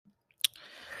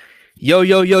Yo,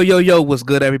 yo, yo, yo, yo, what's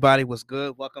good, everybody? What's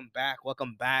good? Welcome back.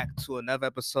 Welcome back to another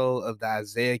episode of the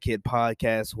Isaiah Kid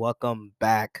Podcast. Welcome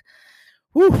back.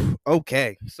 Whew.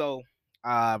 Okay. So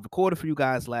I recorded for you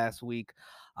guys last week.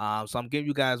 So I'm giving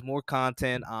you guys more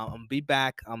content. I'm be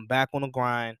back. I'm back on the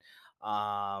grind.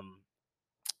 Um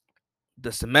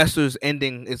the semester's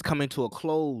ending is coming to a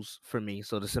close for me.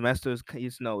 So the semester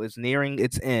is nearing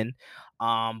its end.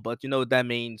 But you know what that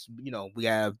means. We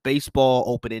have baseball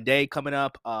opening day coming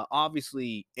up.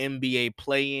 Obviously NBA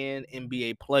play-in,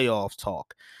 NBA playoff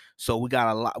talk. So we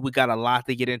got a lot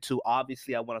to get into.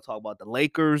 Obviously, I want to talk about the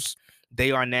Lakers.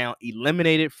 They are now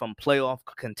eliminated from playoff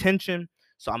contention.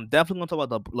 So I'm definitely gonna talk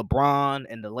about the LeBron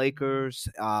and the Lakers.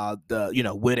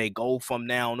 Where they go from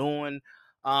now on.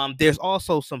 There's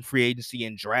also some free agency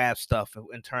and draft stuff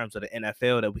in terms of the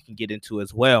NFL that we can get into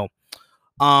as well.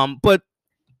 But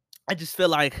I just feel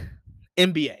like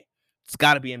NBA. It's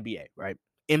got to be NBA, right?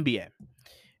 NBA.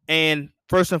 And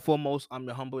first and foremost, I'm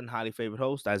your humble and highly favorite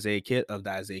host, Isaiah Kid of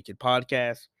the Isaiah Kid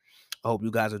Podcast. I hope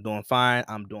you guys are doing fine.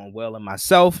 I'm doing well in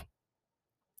myself.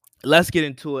 Let's get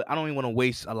into it. I don't even want to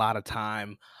waste a lot of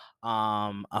time.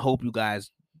 I hope you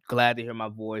guys glad to hear my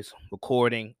voice,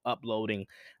 recording, uploading.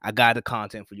 I got the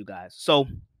content for you guys. So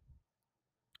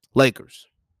Lakers.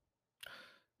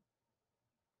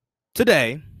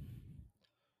 Today,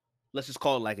 let's just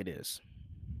call it like it is.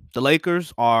 The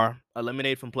Lakers are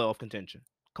eliminated from playoff contention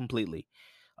completely.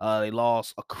 They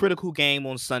lost a critical game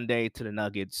on Sunday to the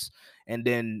Nuggets, and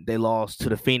then they lost to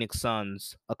the Phoenix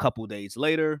Suns a couple days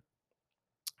later.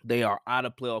 They are out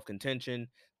of playoff contention.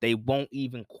 They won't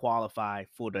even qualify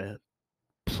for the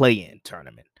play-in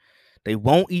tournament. They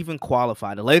won't even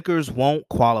qualify. The Lakers won't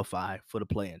qualify for the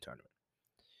play-in tournament.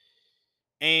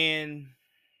 And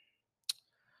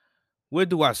where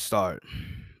do I start?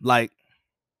 Like,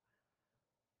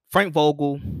 Frank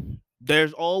Vogel,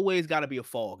 there's always got to be a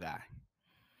fall guy.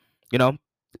 You know,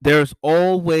 there's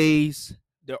always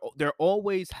there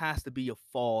always has to be a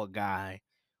fall guy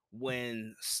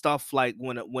when stuff like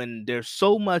when there's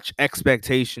so much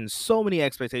expectations, so many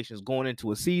expectations going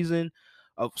into a season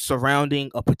of surrounding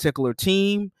a particular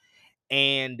team,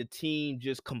 and the team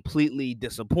just completely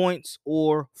disappoints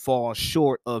or falls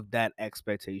short of that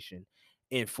expectation.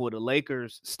 And for the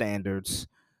Lakers standards,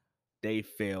 they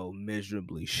fell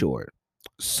miserably short.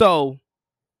 So,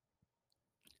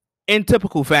 in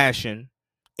typical fashion,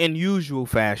 in usual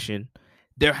fashion,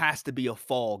 there has to be a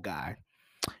fall guy.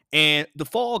 And the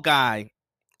fall guy,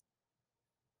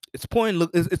 it's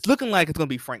looking like it's gonna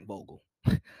be Frank Vogel.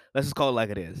 Let's just call it like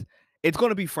it is. It's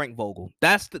gonna be Frank Vogel.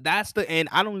 That's the and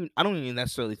I don't even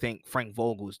necessarily think Frank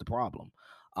Vogel is the problem,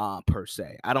 per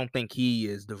se. I don't think he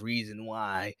is the reason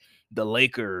why the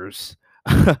Lakers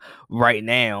right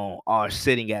now are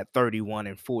sitting at 31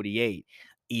 and 48,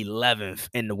 11th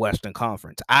in the Western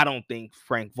Conference. I don't think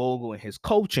Frank Vogel and his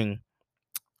coaching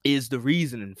is the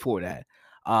reasoning for that.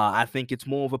 I think it's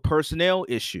more of a personnel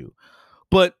issue.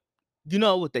 But you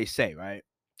know what they say, right?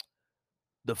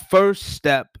 The first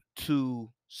step to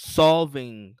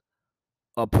solving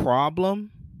a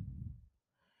problem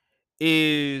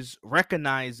is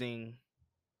recognizing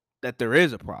that there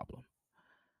is a problem,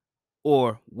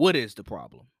 or what is the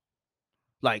problem.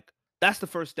 Like, that's the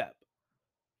first step.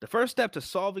 The first step to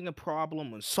solving a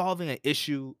problem and solving an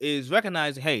issue is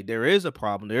recognizing, hey, there is a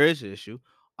problem, there is an issue.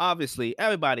 Obviously,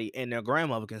 everybody and their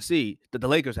grandmother can see that the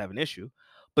Lakers have an issue.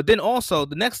 But then also,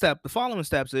 the next step, the following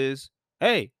steps is,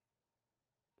 hey,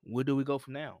 where do we go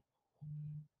from now?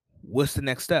 What's the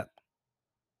next step?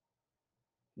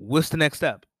 What's the next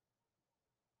step?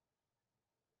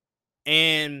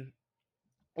 And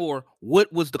or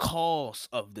what was the cause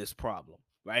of this problem,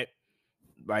 right?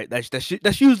 Right.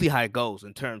 That's usually how it goes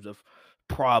in terms of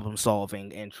problem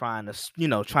solving and trying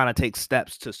to take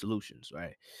steps to solutions,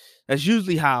 right? That's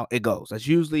usually how it goes. That's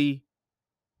usually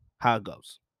how it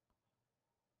goes.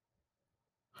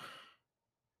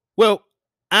 Well,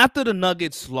 after the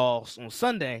Nuggets lost on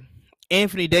Sunday,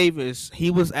 Anthony Davis,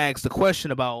 he was asked a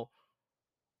question about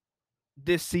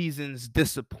this season's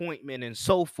disappointment and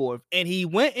so forth. And he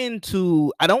went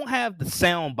into, I don't have the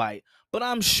sound bite, but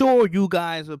I'm sure you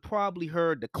guys have probably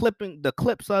heard the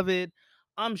clips of it.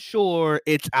 I'm sure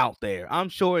it's out there. I'm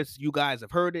sure it's you guys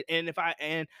have heard it.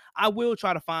 And I will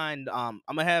try to find I'm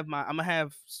gonna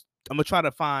try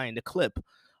to find the clip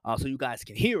so you guys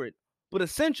can hear it. But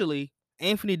essentially,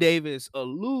 Anthony Davis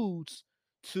alludes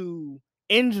to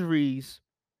injuries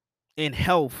and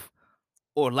health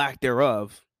or lack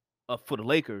thereof for the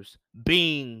Lakers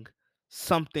being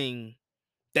something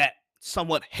that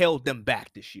somewhat held them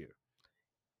back this year.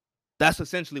 That's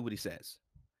essentially what he says.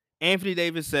 Anthony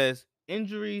Davis says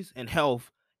injuries and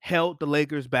health held the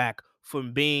Lakers back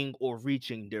from being or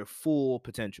reaching their full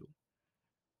potential.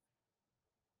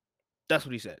 That's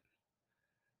what he said.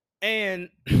 And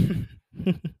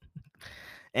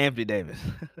Anthony Davis,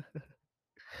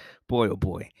 boy, oh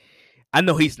boy, I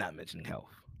know he's not mentioning health.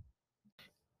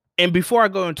 And before I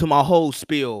go into my whole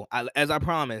spiel, as I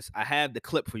promised, I have the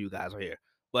clip for you guys right here.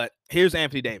 But here's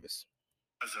Anthony Davis.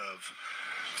 Because of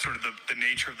sort of the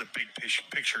nature of the big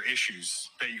picture issues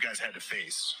that you guys had to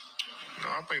face. No,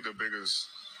 I think the biggest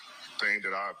thing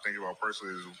that I think about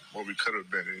personally is what we could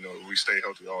have been. You know, we stayed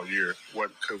healthy all year.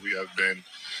 What could we have been?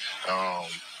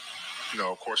 You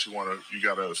know, of course, you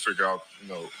got to figure out, you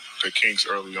know, the kinks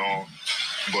early on.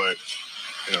 But,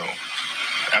 you know,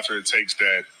 after it takes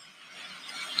that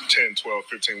 10, 12,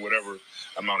 15, whatever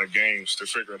amount of games to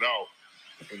figure it out,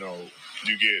 you know,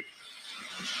 you get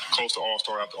close to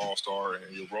All-Star after All-Star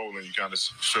and you're rolling, you kind of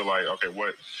feel like, okay,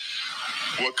 what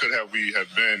could we have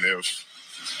been if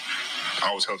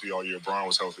I was healthy all year, Bron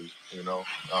was healthy, you know?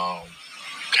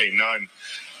 K Nunn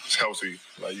is healthy.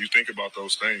 Like, you think about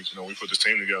those things, you know, we put this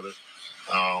team together,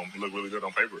 look really good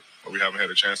on paper, but we haven't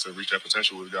had a chance to reach that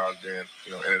potential with guys being,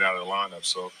 you know, in and out of the lineup.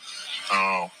 So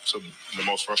the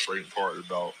most frustrating part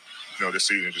about, you know, this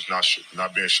season, just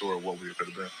not being sure of what we could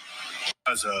have been.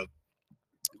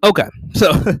 Okay,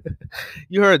 so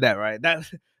you heard that, right? That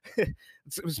it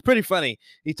was pretty funny.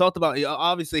 He talked about,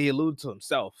 obviously he alluded to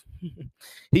himself.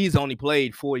 He's only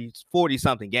played 40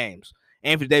 something games.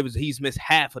 Anthony Davis, he's missed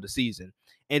half of the season.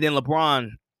 And then LeBron,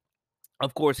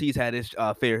 of course, he's had his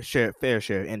fair share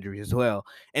of injuries as well.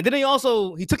 And then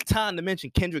he took time to mention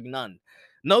Kendrick Nunn.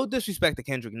 No disrespect to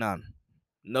Kendrick Nunn.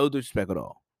 No disrespect at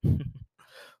all.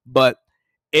 But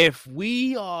if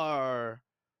we are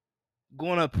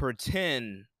going to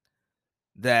pretend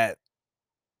that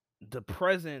the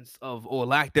presence of, or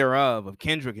lack thereof, of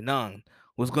Kendrick Nunn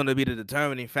was going to be the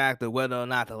determining factor whether or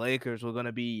not the Lakers were going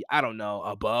to be, I don't know,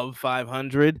 above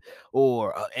 500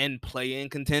 or in play-in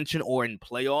contention or in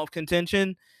playoff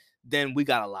contention, then we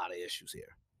got a lot of issues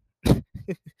here.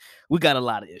 We got a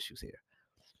lot of issues here.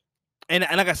 And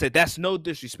like I said, that's no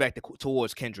disrespect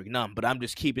towards Kendrick Nunn, but I'm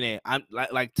just keeping it. I'm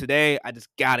like today, I just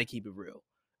gotta keep it real.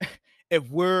 If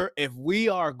we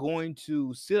are going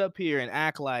to sit up here and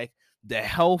act like the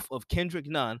health of Kendrick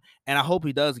Nunn, and I hope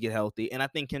he does get healthy, and I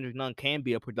think Kendrick Nunn can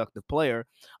be a productive player,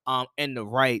 in the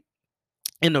right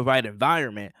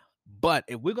environment. But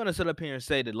if we're gonna sit up here and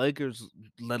say the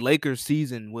Lakers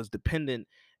season was dependent,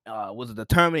 was a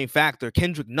determining factor,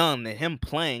 Kendrick Nunn and him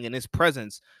playing in his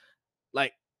presence,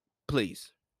 like,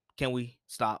 please, can we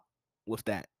stop with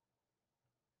that?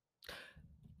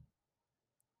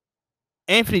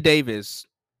 Anthony Davis,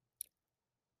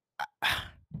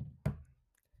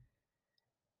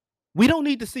 we don't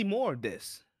need to see more of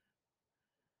this.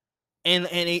 And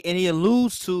he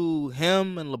alludes to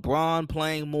him and LeBron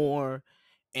playing more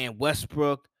and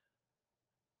Westbrook.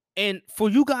 And for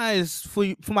you guys,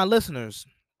 for my listeners,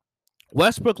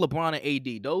 Westbrook, LeBron, and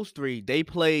AD, those three, they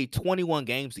played 21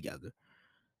 games together.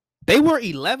 They were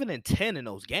 11 and 10 in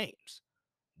those games.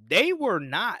 They were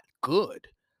not good.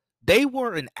 They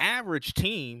were an average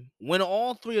team when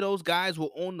all three of those guys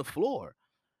were on the floor.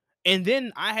 And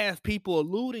then I have people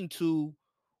alluding to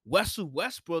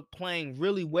Westbrook playing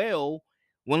really well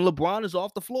when LeBron is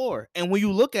off the floor. And when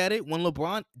you look at it, when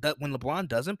LeBron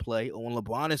doesn't play or when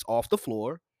LeBron is off the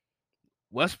floor,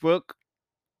 Westbrook,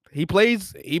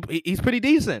 he's pretty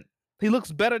decent. He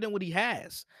looks better than what he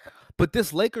has. But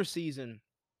this Lakers season,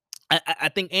 I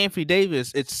think Anthony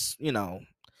Davis, it's, you know,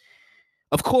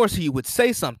 of course he would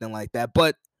say something like that,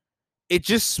 but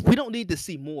we don't need to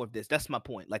see more of this. That's my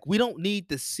point. Like, we don't need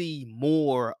to see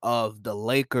more of the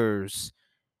Lakers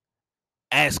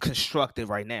as constructed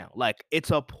right now. Like,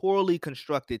 it's a poorly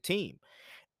constructed team.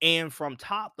 And from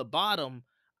top to bottom,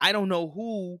 we don't know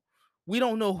who,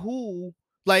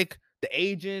 like, the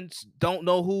agents don't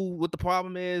know what the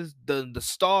problem is. The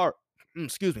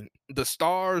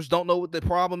stars don't know what the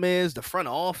problem is. The front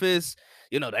office,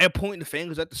 you know, they're pointing the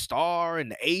fingers at the star,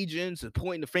 and the agents are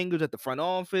pointing the fingers at the front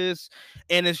office.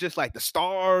 And it's just like the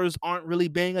stars aren't really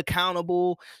being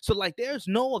accountable. So, like, there's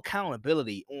no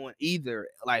accountability on either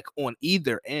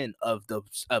end of the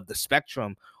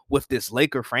spectrum with this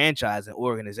Laker franchise and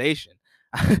organization.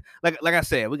 like I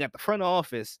said, we got the front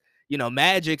office. You know,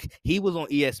 Magic, he was on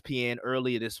ESPN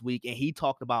earlier this week, and he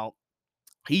talked about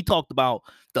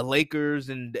the Lakers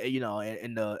and, you know,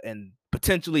 and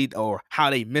potentially, or how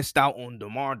they missed out on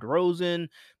DeMar DeRozan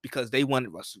because they wanted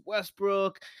Russell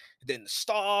Westbrook. Then the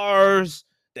stars,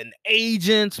 then the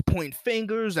agents point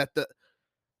fingers at the.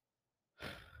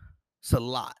 It's a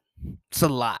lot. It's a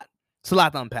lot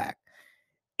to unpack.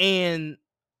 And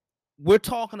we're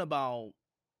talking about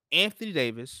Anthony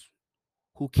Davis,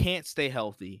 who can't stay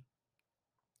healthy,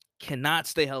 cannot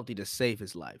stay healthy to save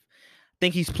his life. I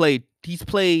think he's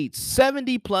played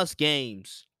 70 plus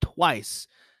games twice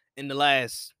in the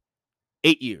last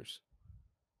 8 years.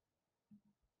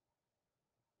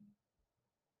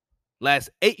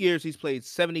 Last 8 years, he's played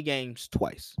 70 games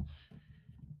twice.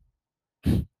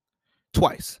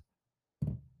 Twice.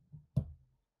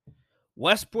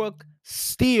 Westbrook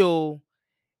still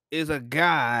is a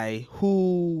guy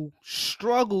who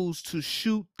struggles to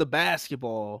shoot the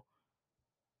basketball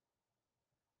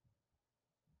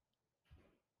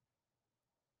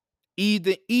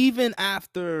even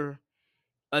after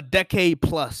a decade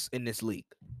plus in this league.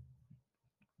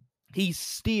 He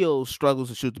still struggles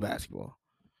to shoot the basketball.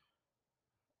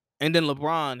 And then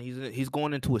LeBron, he's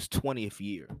going into his 20th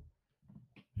year.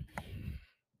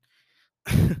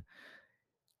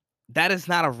 That is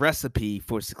not a recipe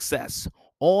for success.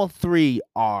 All three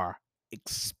are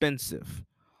expensive.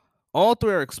 All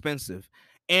three are expensive.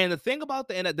 And the thing about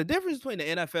the difference between the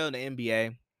NFL and the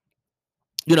NBA,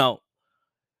 you know,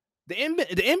 the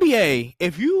NBA,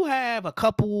 if you have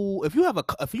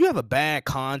a bad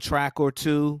contract or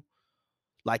two,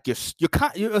 like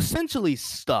you're essentially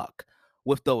stuck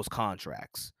with those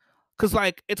contracts. Cause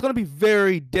like it's gonna be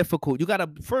very difficult. You gotta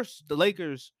first the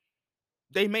Lakers,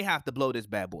 they may have to blow this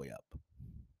bad boy up.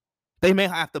 They may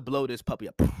have to blow this puppy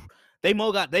up. They may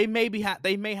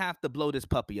have to blow this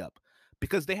puppy up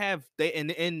because they have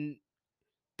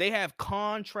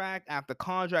contract after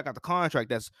contract after contract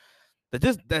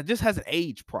that just hasn't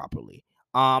aged properly.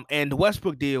 And the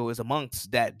Westbrook deal is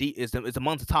amongst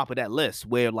amongst the top of that list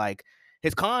where like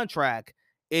his contract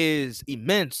is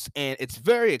immense and it's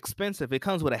very expensive. It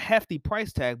comes with a hefty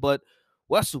price tag, but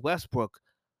Russell Westbrook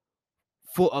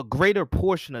for a greater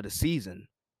portion of the season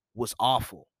was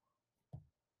awful.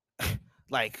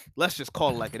 Like, let's just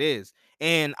call it like it is.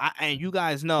 And you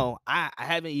guys know I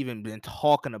haven't even been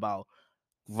talking about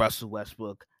Russell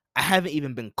Westbrook. I haven't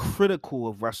even been critical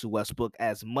of Russell Westbrook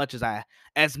as much as I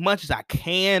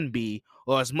can be,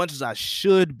 or as much as I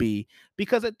should be,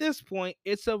 because at this point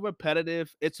it's just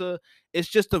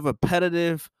a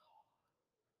repetitive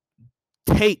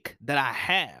take that I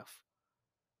have.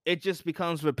 It just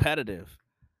becomes repetitive.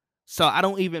 So I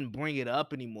don't even bring it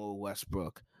up anymore,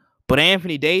 Westbrook. But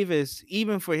Anthony Davis,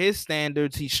 even for his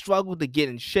standards, he struggled to get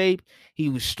in shape. He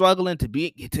was struggling to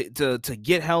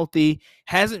get healthy.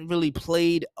 Hasn't really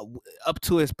played up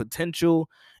to his potential.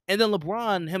 And then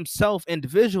LeBron himself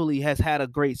individually has had a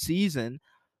great season,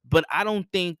 but I don't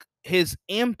think his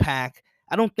impact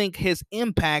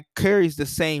carries the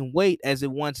same weight as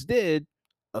it once did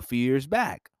a few years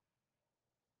back.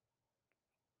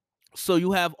 So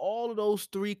you have all of those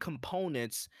three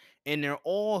components, and they're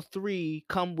all three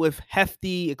come with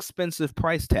hefty, expensive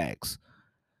price tags.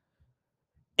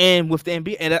 And with the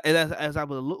NBA, and as I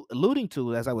was alluding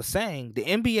to, as I was saying, the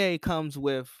NBA comes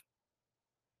with,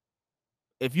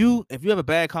 if you have a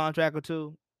bad contract or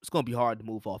two, it's gonna be hard to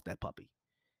move off that puppy.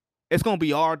 It's gonna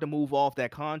be hard to move off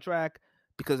that contract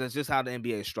because that's just how the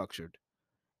NBA is structured,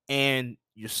 and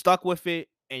you're stuck with it.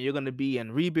 And you're going to be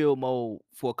in rebuild mode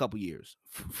for a couple years,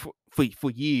 for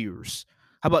years.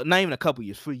 How about not even a couple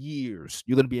years, for years,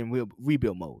 you're going to be in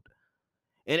rebuild mode.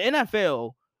 In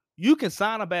NFL, you can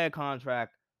sign a bad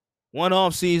contract one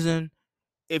off season.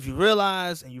 If you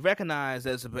realize and you recognize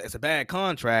that it's a bad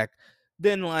contract,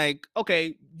 then like,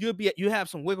 okay, you have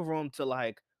some wiggle room to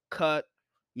like cut,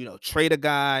 trade a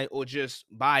guy or just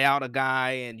buy out a guy,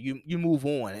 and you move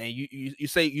on, and you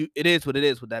say it is what it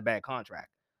is with that bad contract.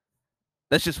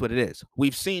 That's just what it is.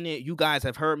 We've seen it. You guys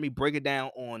have heard me break it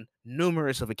down on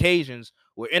numerous of occasions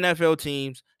where NFL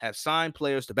teams have signed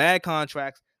players to bad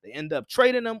contracts. They end up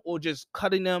trading them or just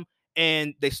cutting them,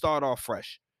 and they start off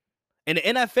fresh. In the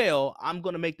NFL, I'm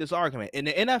going to make this argument. In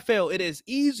the NFL, it is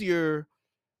easier.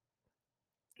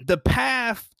 The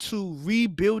path to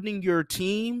rebuilding your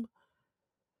team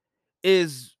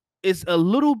is a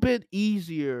little bit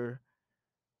easier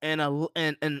and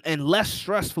less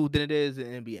stressful than it is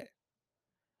in the NBA.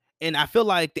 And I feel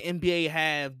like the NBA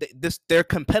have their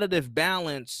competitive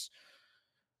balance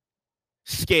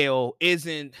scale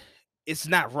it's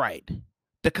not right.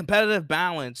 The competitive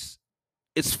balance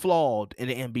is flawed in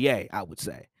the NBA, I would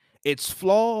say. It's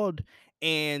flawed,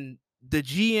 and the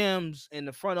GMs and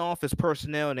the front office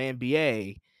personnel in the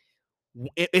NBA,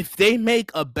 if they make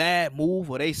a bad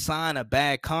move or they sign a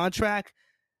bad contract,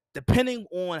 depending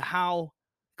on how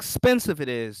expensive it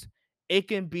is, it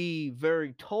can be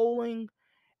very tolling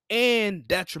and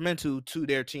detrimental to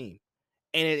their team.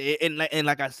 And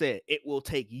like I said, it will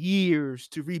take years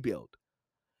to rebuild.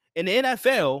 In the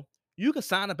NFL, you can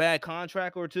sign a bad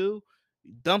contract or two.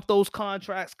 Dump those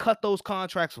contracts, cut those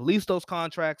contracts, release those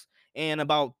contracts, and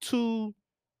about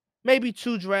maybe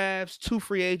 2 drafts, 2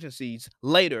 free agencies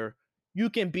later, you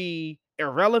can be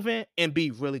irrelevant and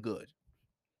be really good.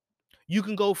 You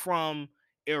can go from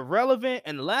irrelevant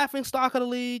and laughing stock of the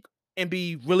league and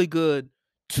be really good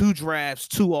 2 drafts,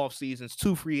 2 off seasons,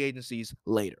 2 free agencies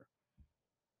later.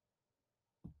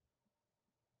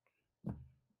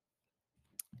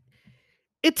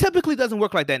 It typically doesn't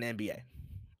work like that in the NBA.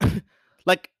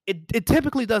 Like it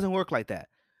typically doesn't work like that.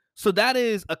 So that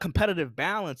is a competitive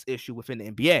balance issue within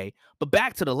the NBA. But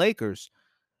back to the Lakers,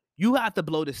 you have to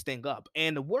blow this thing up.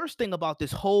 And the worst thing about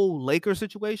this whole Lakers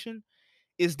situation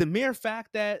is the mere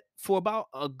fact that for about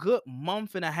a good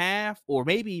month and a half, or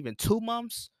maybe even 2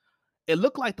 months, it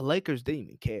looked like the Lakers didn't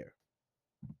even care.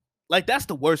 Like that's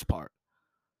the worst part.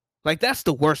 I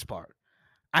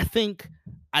think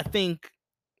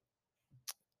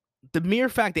the mere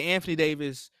fact that Anthony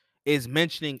Davis is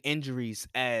mentioning injuries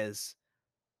as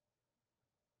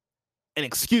an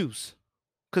excuse,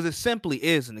 because it simply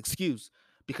is an excuse,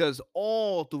 because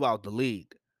all throughout the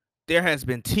league, there has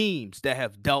been teams that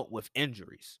have dealt with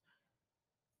injuries.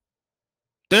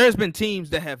 There's been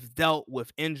teams that have dealt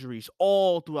with injuries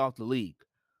all throughout the league.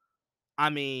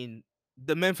 I mean,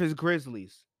 the Memphis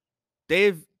Grizzlies,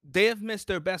 they've missed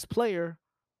their best player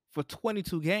for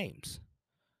 22 games.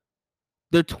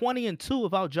 They're 20-2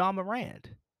 without Ja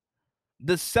Morant.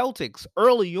 The Celtics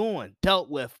early on dealt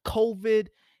with COVID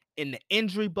and the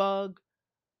injury bug.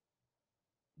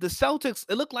 The Celtics,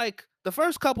 it looked like the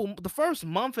first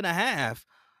month and a half,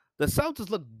 the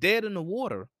Celtics looked dead in the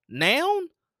water. Now,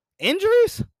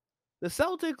 injuries, the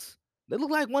Celtics, they look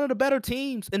like one of the better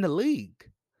teams in the league.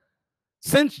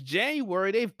 Since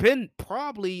January, they've been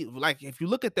probably, like, if you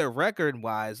look at their record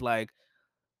wise, like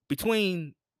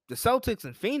between the Celtics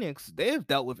and Phoenix, they have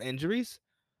dealt with injuries.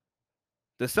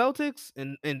 The Celtics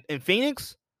and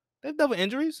Phoenix, they've dealt with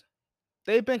injuries.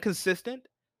 They've been consistent.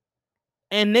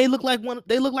 And they look like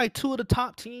 2 of the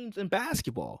top teams in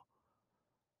basketball,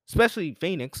 especially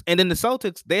Phoenix. And then the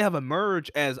Celtics, they have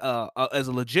emerged as a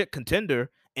legit contender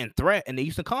and threat in the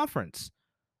Eastern Conference.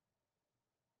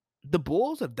 The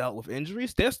Bulls have dealt with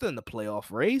injuries. They're still in the playoff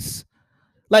race.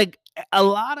 Like, a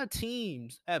lot of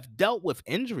teams have dealt with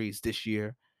injuries this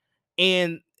year,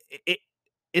 and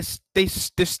they're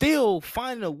still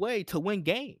finding a way to win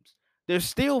games. They're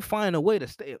still finding a way to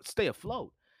stay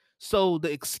afloat. So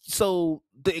the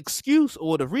excuse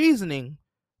or the reasoning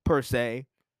per se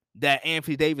that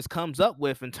Anthony Davis comes up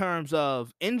with in terms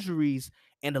of injuries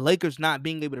and the Lakers not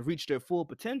being able to reach their full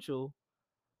potential,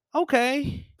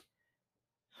 okay,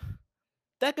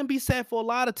 that can be said for a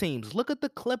lot of teams. Look at the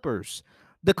Clippers.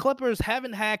 The Clippers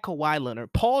haven't had Kawhi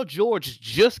Leonard. Paul George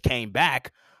just came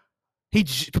back.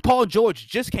 Paul George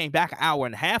just came back an hour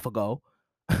and a half ago.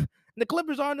 The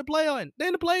Clippers are in the play-in. They're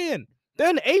in the play-in. They're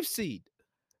in the 8th seed.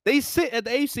 They sit at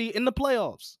the 8th seed in the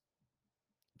playoffs.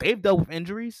 They've dealt with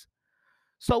injuries.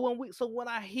 So when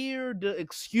I hear the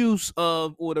excuse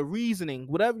of, or the reasoning,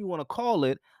 whatever you want to call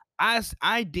it,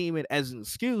 I deem it as an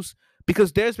excuse,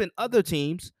 because there's been other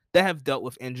teams that have dealt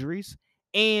with injuries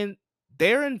and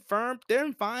they're in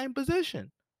fine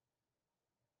position.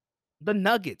 The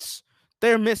Nuggets,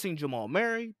 they're missing Jamal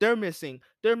Murray. They're missing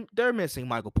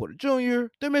Michael Porter Jr.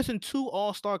 They're missing 2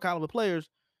 all-star caliber players.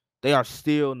 They are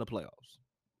still in the playoffs.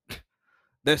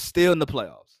 They're still in the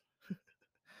playoffs.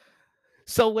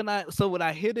 So when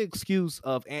I hear the excuse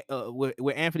of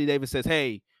where Anthony Davis says,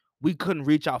 "Hey, we couldn't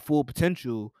reach our full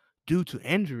potential due to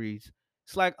injuries,"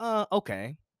 it's like,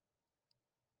 okay.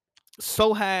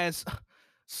 So has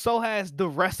the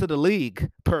rest of the league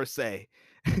per se,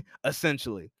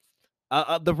 essentially.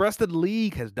 The rest of the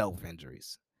league has dealt with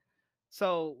injuries.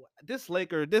 So this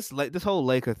whole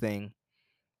Laker thing,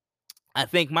 I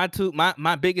think my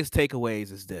biggest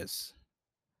takeaways is this.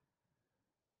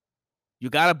 You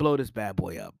gotta blow this bad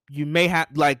boy up. You may have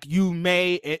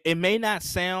it may not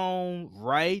sound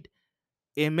right.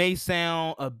 It may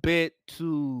sound a bit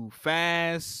too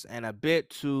fast and a bit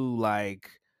too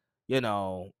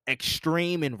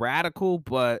extreme and radical,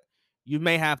 but you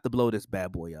may have to blow this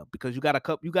bad boy up because you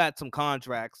got some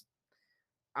contracts.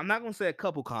 I'm not gonna say a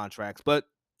couple contracts, but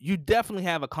you definitely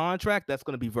have a contract that's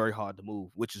gonna be very hard to move,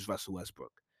 which is Russell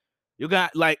Westbrook. You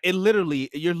got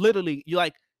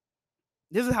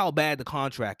this is how bad the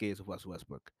contract is with Russell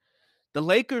Westbrook. The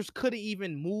Lakers couldn't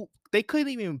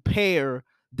even pair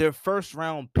their first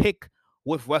round pick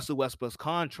with Russell Westbrook's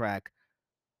contract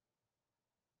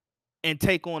and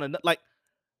take on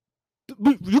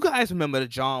you guys remember the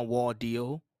John Wall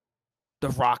deal, the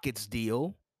Rockets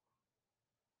deal.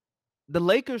 The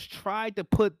Lakers tried to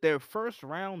put their first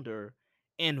rounder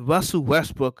and Russell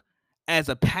Westbrook as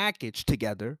a package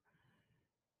together,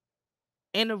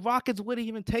 and the Rockets wouldn't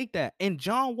even take that. And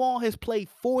John Wall has played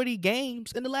 40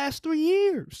 games in the last 3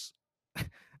 years.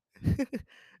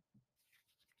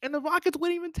 And the Rockets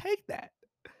wouldn't even take that.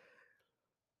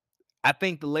 I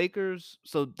think the Lakers,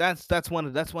 so that's one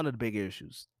of the big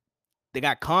issues. They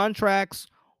got contracts,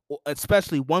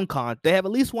 especially they have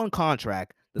at least one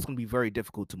contract that's going to be very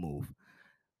difficult to move.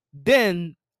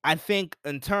 Then I think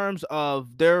in terms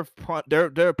of their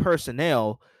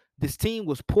personnel, this team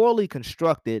was poorly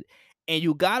constructed, and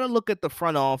you got to look at the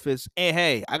front office. And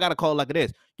hey, I got to call it like it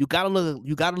is. You got to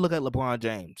look at LeBron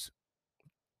James.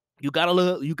 You got to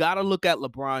look at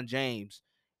LeBron James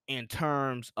in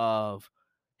terms of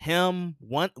him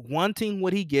wanting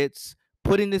what he gets,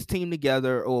 putting this team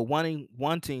together, or wanting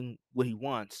what he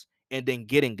wants, and then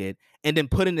getting it, and then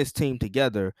putting this team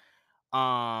together.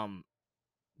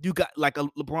 You got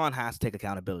LeBron has to take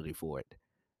accountability for it.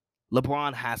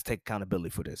 LeBron has to take accountability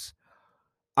for this.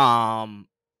 I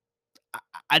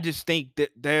just think that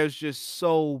there's just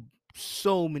so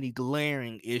many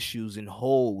glaring issues and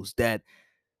holes that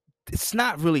it's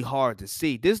not really hard to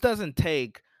see. This doesn't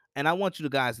take, and I want you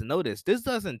guys to know this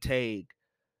doesn't take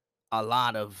a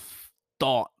lot of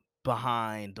thought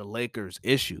behind the Lakers'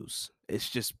 issues. It's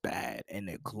just bad, and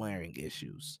they're glaring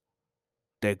issues.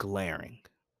 They're glaring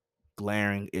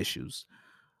issues.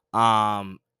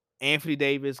 Anthony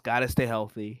Davis got to stay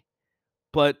healthy,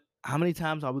 but how many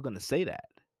times are we going to say that?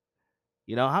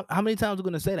 You know, how many times are we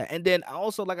going to say that? And then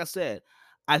also, like I said,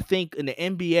 I think in the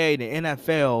NBA, the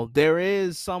NFL, there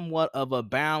is somewhat of a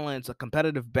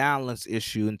competitive balance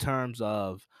issue in terms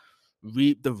of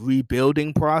the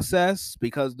rebuilding process,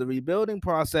 because the rebuilding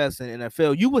process in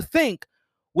NFL, you would think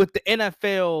with the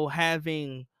NFL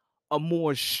having a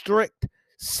more strict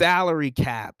salary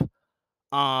cap,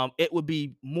 it would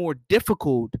be more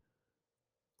difficult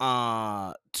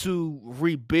to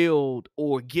rebuild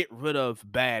or get rid of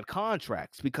bad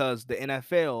contracts, because the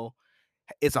NFL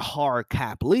is a hard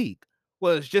cap league.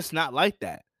 Well, it's just not like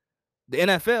that. The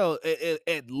NFL,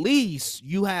 at least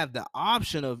you have the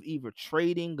option of either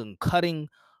trading and cutting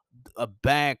a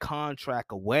bad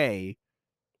contract away,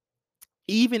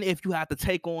 even if you have to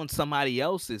take on somebody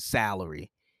else's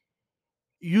salary.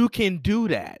 You can do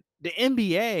that. The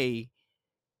NBA,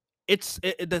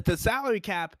 the salary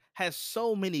cap has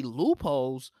so many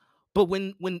loopholes, but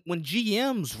when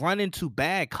GMs run into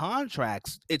bad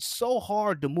contracts, it's so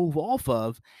hard to move off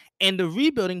of, and the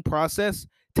rebuilding process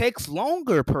takes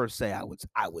longer per se.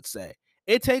 I would say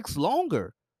it takes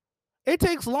longer. It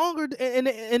takes longer in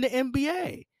the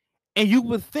NBA, and you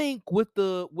would think with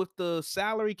the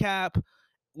salary cap,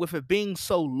 with it being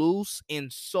so loose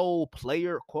and so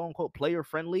quote unquote player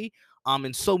friendly,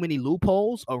 and so many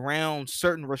loopholes around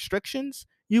certain restrictions,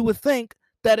 you would think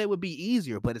that it would be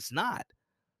easier, but it's not.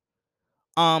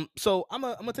 So I'm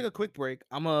gonna take a quick break.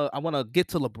 I want to get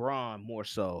to LeBron more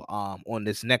so on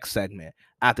this next segment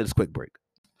after this quick break.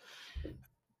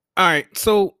 All right,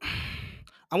 so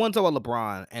I want to talk about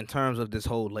LeBron in terms of this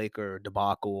whole Laker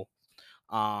debacle,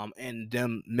 and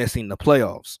them missing the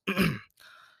playoffs.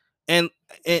 And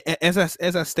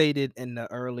as I stated in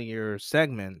the earlier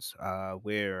segments,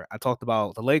 where I talked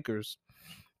about the Lakers,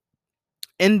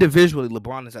 individually,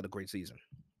 LeBron has had a great season.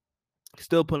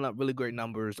 Still putting up really great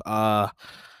numbers.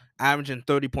 Averaging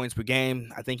 30 points per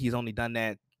game. I think he's only done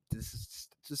that. This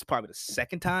is probably the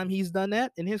second time he's done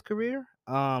that in his career.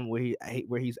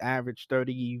 Where he's averaged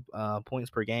 30 points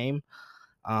per game.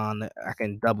 I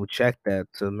can double check that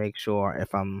to make sure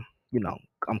if I'm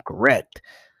correct.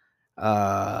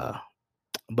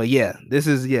 But yeah, this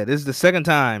is the second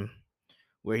time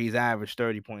where he's averaged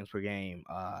 30 points per game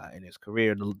in his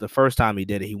career. The first time he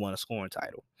did it, he won a scoring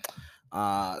title.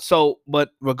 But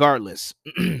regardless,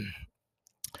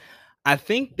 I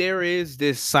think there is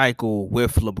this cycle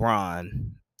with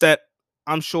LeBron that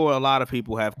I'm sure a lot of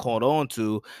people have caught on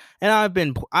to, and I've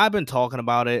been talking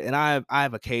about it, and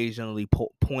I've occasionally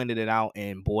pointed it out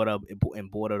and brought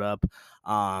it up.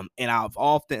 And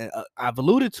I've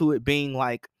alluded to it being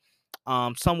like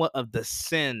somewhat of the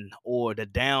sin or the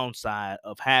downside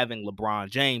of having LeBron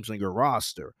James on your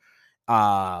roster.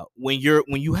 When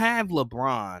you have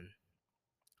LeBron,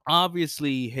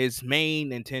 obviously his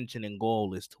main intention and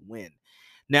goal is to win.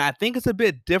 Now, I think it's a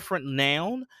bit different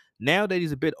now that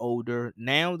he's a bit older,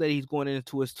 now that he's going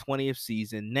into his 20th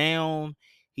season. Now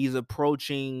he's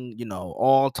approaching,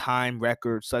 all-time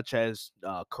records such as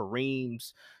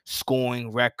Kareem's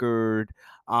scoring record.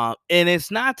 And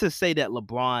it's not to say that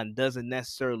LeBron doesn't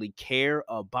necessarily care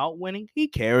about winning. He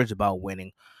cares about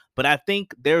winning. But I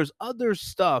think there's other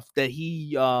stuff that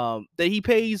he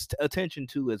pays attention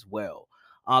to as well.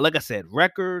 Like I said,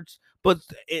 records, but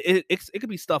it could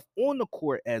be stuff on the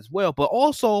court as well, but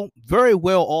also very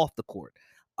well off the court.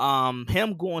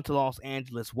 Him going to Los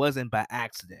Angeles wasn't by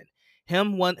accident.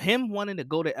 Him wanting to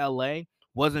go to LA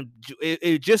wasn't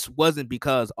it just wasn't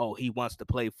because he wants to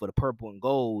play for the purple and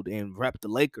gold and rep the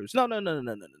Lakers. No.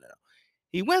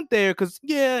 He went there because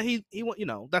he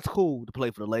that's cool to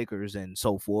play for the Lakers and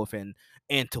so forth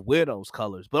and to wear those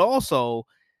colors, but also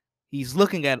he's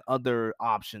looking at other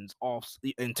options off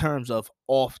in terms of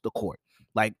off the court,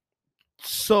 like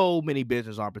so many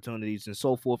business opportunities and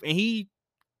so forth, and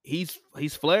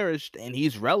he's flourished and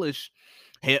he's relished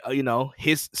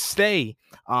his stay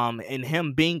and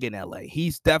him being in LA.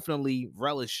 He's definitely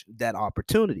relished that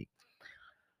opportunity.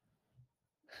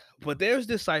 But there's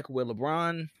this cycle where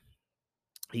LeBron,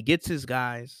 he gets his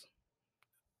guys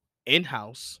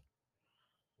in-house,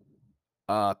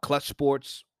 Clutch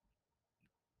Sports,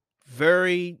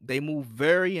 they move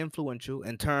very influential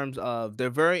in terms of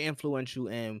they're very influential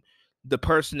in the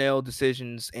personnel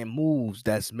decisions and moves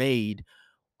that's made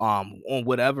on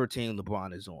whatever team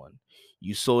LeBron is on.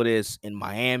 You saw this in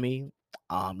Miami,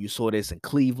 you saw this in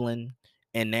Cleveland,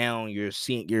 and now you're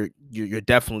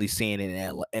definitely seeing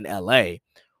it in LA,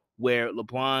 where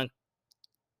LeBron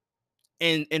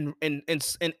in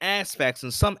aspects,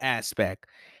 in some aspect,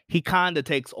 he kind of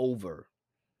takes over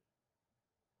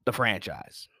the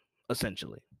franchise,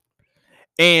 essentially.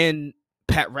 And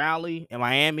Pat Riley in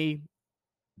Miami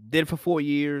did it for 4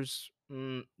 years.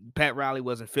 Pat Riley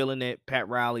wasn't feeling it. Pat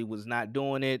Riley was not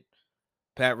doing it.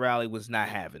 Pat Riley was not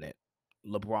having it.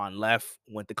 LeBron left,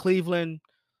 went to Cleveland,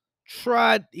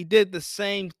 he did the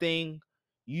same thing,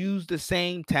 used the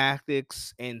same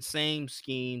tactics and same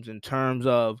schemes in terms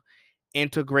of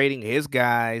integrating his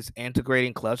guys,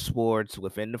 integrating Clutch Sports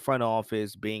within the front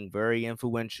office, being very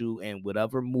influential in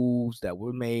whatever moves that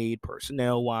were made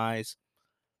personnel wise.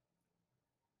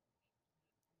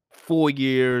 4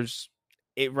 years,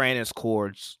 it ran its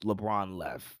course. LeBron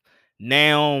left.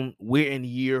 Now we're in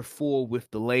year 4 with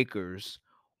the Lakers,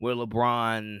 where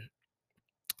LeBron,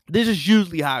 this is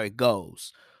usually how it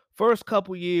goes. First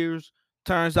couple years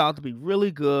turns out to be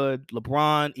really good.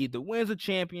 LeBron either wins a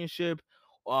championship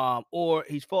or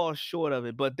he falls short of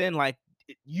it. But then,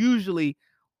 usually,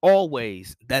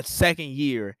 always, that second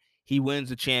year, he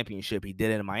wins a championship. He did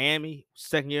it in Miami.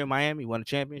 Second year in Miami, he won a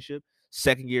championship.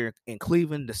 Second year in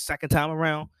Cleveland, the second time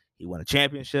around, he won a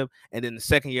championship. And then the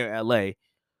second year in LA,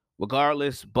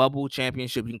 regardless, bubble,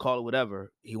 championship, you can call it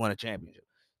whatever, he won a championship.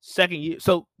 Second year.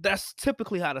 So that's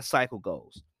typically how the cycle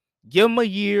goes. Give him a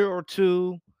year or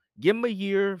two, give him a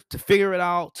year to figure it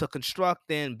out, to construct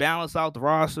and balance out the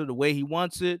roster the way he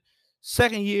wants it.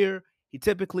 Second year, he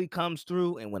typically comes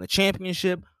through and win a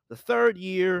championship. The third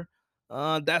year,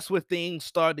 that's where things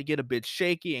start to get a bit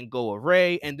shaky and go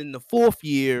array. And then the fourth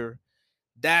year,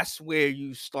 that's where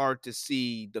you start to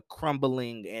see the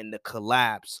crumbling and the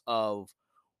collapse of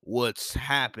what's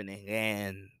happening.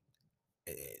 And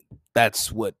that's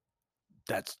the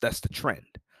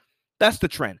trend. That's the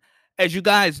trend. As you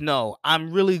guys know,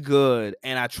 I'm really good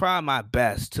and I try my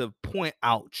best to point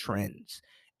out trends.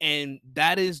 And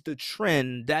that is the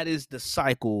trend, that is the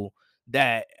cycle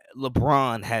that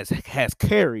LeBron has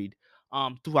carried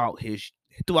throughout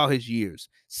his years.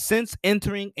 Since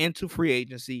entering into free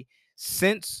agency,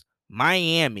 since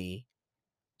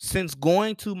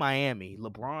going to Miami,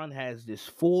 LeBron has this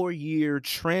 4-year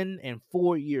trend and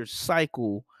 4-year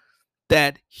cycle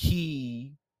that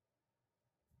he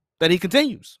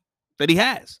continues, that he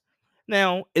has.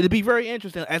 Now, it'd be very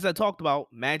interesting. As I talked about,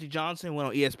 Magic Johnson went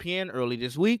on ESPN early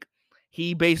this week.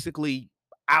 He basically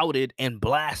outed and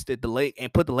blasted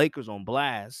and put the Lakers on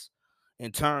blast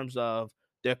in terms of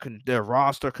their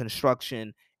roster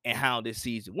construction and how this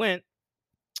season went.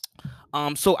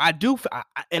 So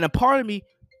and a part of me.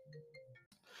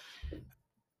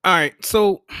 All right,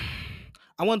 so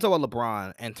I want to talk about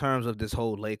LeBron in terms of this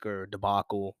whole Laker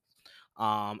debacle,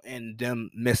 and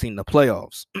them missing the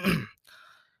playoffs.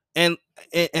 And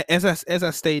as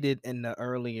I stated in the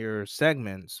earlier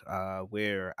segments,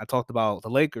 where I talked about the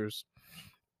Lakers,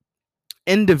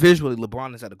 individually,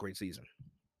 LeBron has had a great season.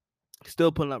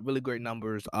 Still putting up really great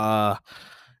numbers,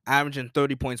 averaging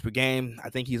 30 points per game. I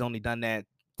think he's only done that.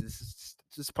 This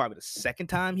is probably the second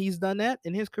time he's done that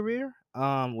in his career,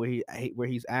 where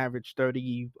he's averaged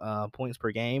 30 points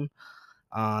per game.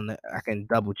 I can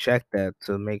double check that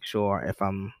to make sure if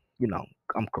I'm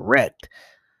correct.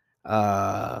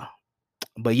 But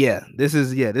this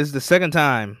is the second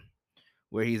time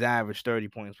where he's averaged 30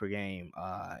 points per game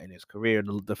in his career.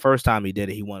 The first time he did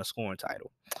it, he won a scoring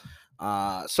title.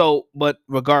 But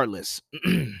regardless,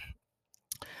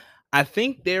 I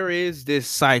think there is this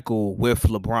cycle with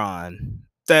LeBron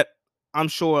that I'm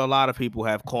sure a lot of people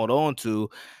have caught on to,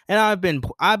 and I've been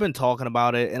talking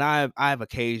about it, and I've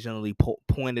occasionally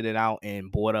pointed it out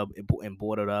and brought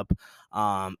it up,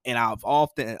 and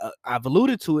I've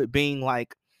alluded to it being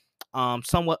like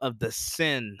somewhat of the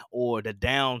sin or the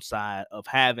downside of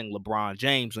having LeBron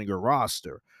James on your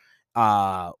roster.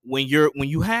 When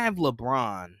you have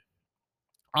LeBron,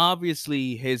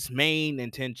 obviously his main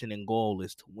intention and goal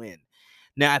is to win.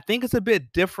 Now I think it's a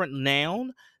bit different now.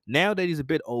 Now that he's a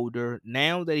bit older,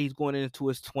 now that he's going into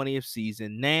his 20th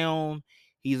season, now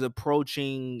he's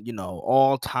approaching,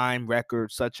 all-time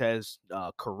records such as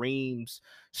Kareem's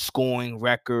scoring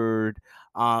record.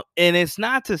 And it's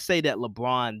not to say that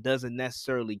LeBron doesn't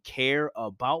necessarily care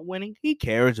about winning. He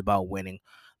cares about winning,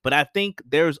 but I think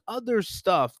there's other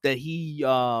stuff that he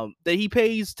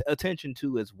pays attention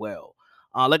to as well.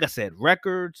 Like I said,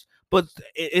 records, but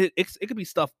it could be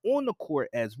stuff on the court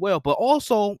as well, but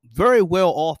also very well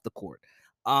off the court.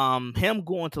 Him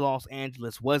going to Los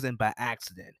Angeles wasn't by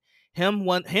accident. Him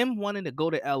wanting to go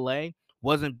to LA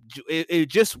it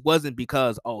just wasn't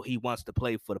because he wants to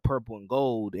play for the purple and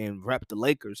gold and rep the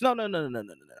Lakers. No, no, no, no, no,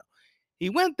 no, no. He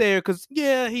went there because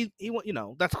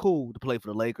that's cool to play for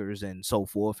the Lakers and so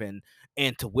forth and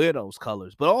to wear those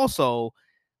colors, but also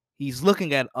he's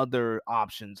looking at other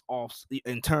options off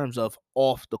in terms of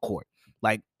off the court,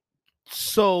 like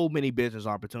so many business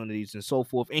opportunities and so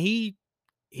forth. And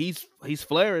he's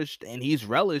flourished and he's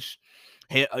relished,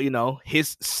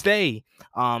 his stay,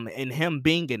 and him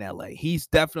being in LA. He's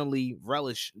definitely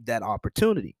relished that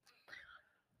opportunity.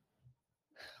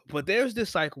 But there's this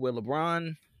cycle where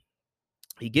LeBron,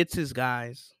 he gets his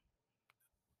guys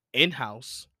in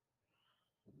house.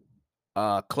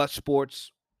 Clutch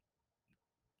Sports,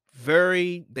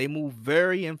 they move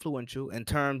very influential in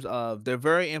terms of they're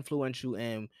very influential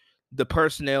in the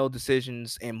personnel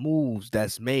decisions and moves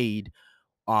that's made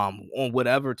on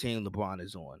whatever team LeBron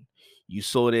is on. You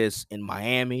saw this in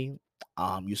Miami,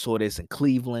 you saw this in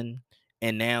Cleveland,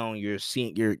 and now you're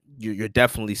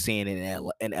definitely seeing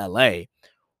it in LA,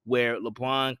 where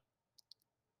LeBron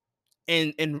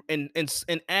in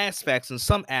aspects, in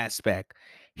some aspect,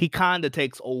 he kind of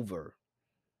takes over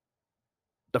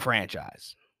the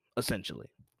franchise, essentially.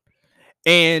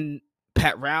 And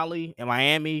Pat Riley in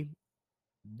Miami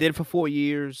did it for 4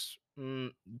 years.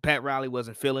 Pat Riley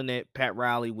wasn't feeling it. Pat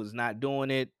Riley was not doing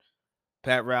it.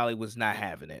 Pat Riley was not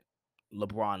having it.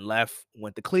 LeBron left,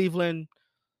 went to Cleveland,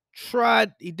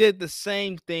 he did the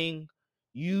same thing,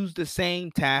 used the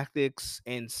same tactics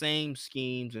and same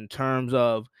schemes in terms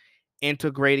of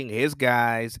integrating his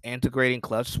guys, integrating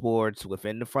Clutch Sports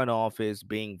within the front office,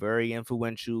 being very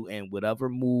influential in whatever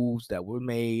moves that were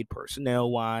made personnel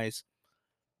wise.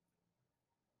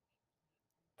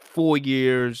 4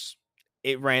 years,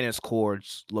 it ran its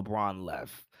course. LeBron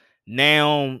left.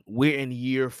 Now we're in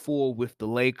year 4 with the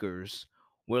Lakers,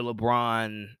 where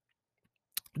LeBron,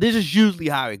 this is usually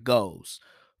how it goes.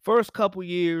 First couple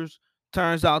years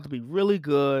turns out to be really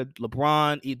good.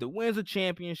 LeBron either wins a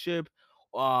championship,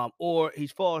 or he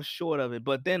falls short of it.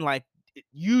 But then,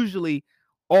 usually,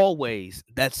 always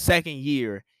that second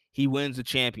year he wins a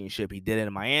championship. He did it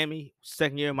in Miami.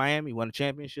 Second year in Miami, he won a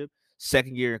championship.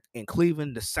 Second year in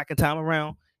Cleveland, the second time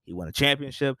around, he won a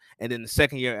championship. And then the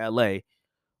second year in LA,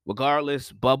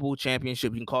 regardless, bubble,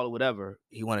 championship, you can call it whatever,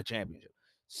 he won a championship.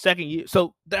 Second year.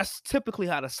 So that's typically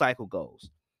how the cycle goes.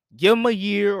 Give him a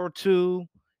year or two,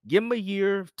 give him a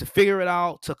year to figure it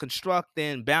out, to construct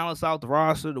and balance out the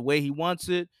roster the way he wants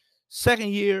it. Second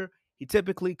year, he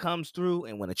typically comes through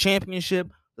and win a championship.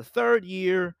 The third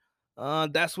year,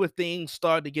 that's where things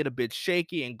start to get a bit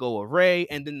shaky and go awry.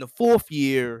 And then the fourth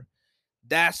year,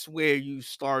 that's where you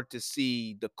start to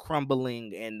see the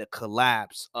crumbling and the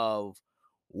collapse of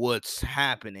what's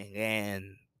happening.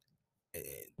 And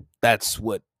that's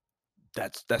the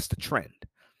trend.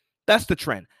 That's the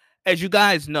trend. As you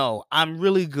guys know, I'm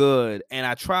really good and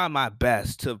I try my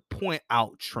best to point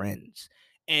out trends.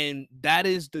 And that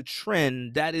is the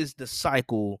trend, that is the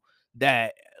cycle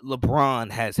that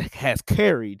LeBron has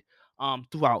carried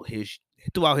throughout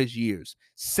his years.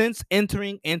 Since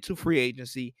entering into free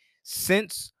agency,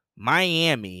 since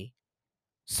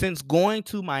going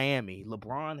to Miami,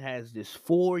 LeBron has this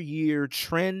 4-year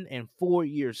trend and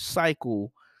 4-year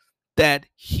cycle that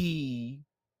he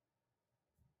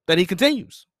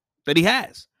continues, that he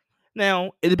has.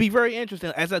 Now, it'll be very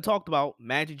interesting. As I talked about,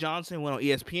 Magic Johnson went on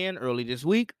ESPN early this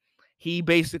week. He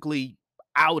basically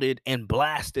outed and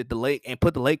blasted and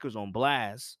put the Lakers on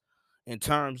blast in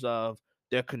terms of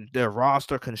their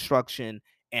roster construction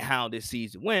and how this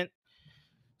season went.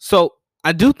 So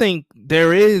I do think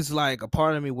there is like a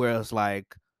part of me where it's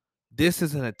like, this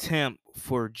is an attempt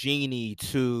for Genie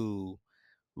to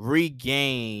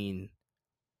regain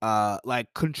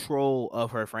like control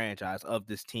of her franchise, of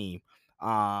this team.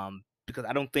 Because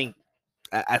I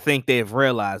think they've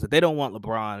realized that they don't want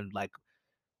LeBron. Like,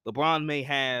 LeBron may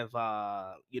have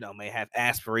may have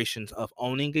aspirations of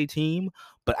owning a team,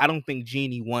 but I don't think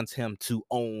Jeannie wants him to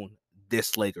own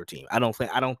this Laker team. I don't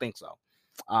think so.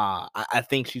 I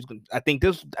think she's gonna I think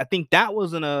that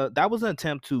was an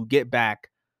attempt to get back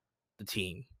the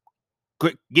team.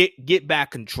 Get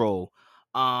back control.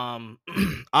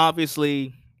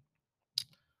 Obviously,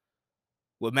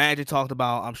 what Magic talked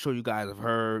about, I'm sure you guys have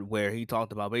heard, where he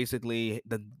talked about basically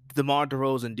the DeMar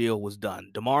DeRozan deal was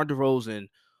done. DeMar DeRozan,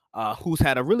 who's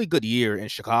had a really good year in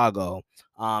Chicago.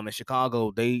 In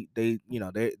Chicago, they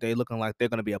looking like they're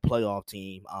going to be a playoff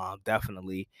team,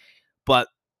 definitely. But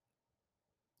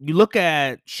you look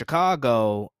at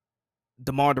Chicago,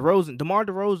 DeMar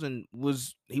DeRozan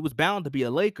was bound to be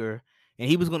a Laker, and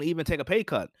he was going to even take a pay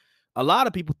cut. A lot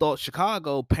of people thought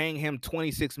Chicago paying him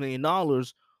 $26 million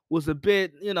was a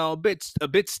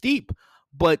bit steep.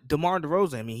 But DeMar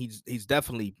DeRozan, I mean, he's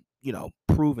definitely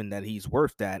proven that he's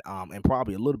worth that, and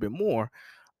probably a little bit more.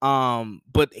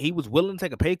 But he was willing to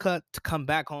take a pay cut to come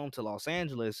back home to Los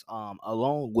Angeles,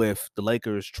 along with the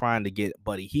Lakers trying to get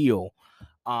Buddy Hield.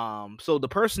 So the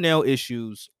personnel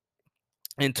issues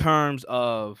in terms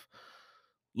of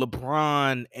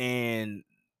LeBron and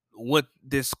what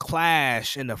this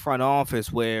clash in the front office,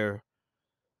 where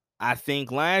I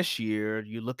think last year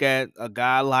you look at a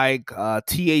guy like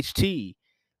THT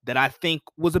that I think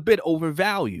was a bit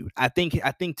overvalued. I think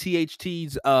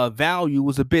THT's value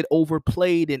was a bit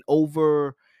overplayed and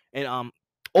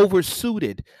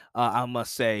oversuited. I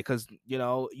must say, because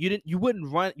you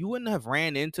wouldn't have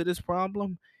ran into this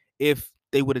problem if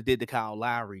they would have did the Kyle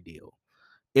Lowry deal.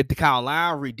 If the Kyle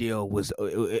Lowry deal was,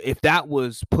 if that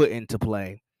was put into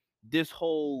play, this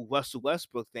whole Russell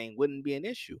Westbrook thing wouldn't be an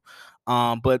issue.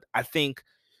 But I think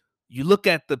you look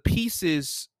at the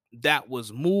pieces that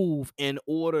was moved in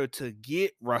order to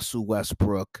get Russell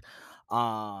Westbrook,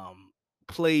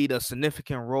 played a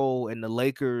significant role in the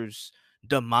Lakers'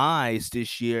 demise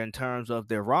this year in terms of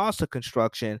their roster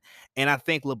construction. And I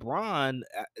think LeBron,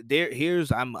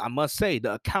 I must say,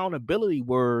 the accountability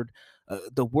word,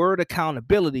 the word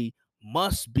accountability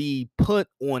must be put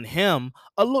on him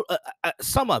a little,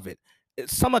 some of it.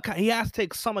 He has to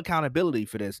take some accountability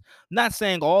for this. I'm not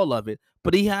saying all of it,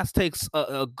 but he has to take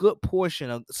a good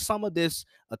portion of some of this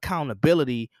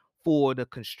accountability for the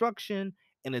construction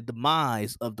and the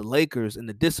demise of the Lakers and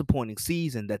the disappointing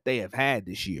season that they have had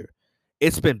this year.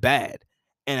 It's been bad.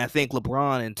 And I think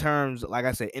LeBron, in terms, like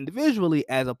I said, individually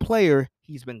as a player,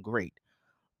 he's been great.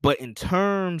 But in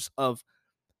terms of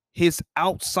his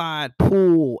outside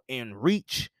pull and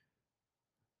reach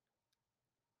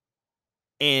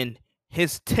and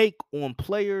his take on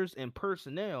players and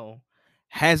personnel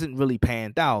hasn't really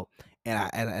panned out.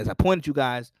 And as I pointed you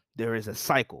guys, there is a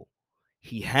cycle.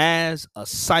 He has a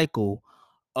cycle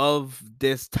of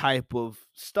this type of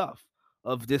stuff,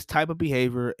 of this type of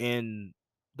behavior in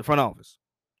the front office.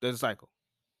 There's a cycle.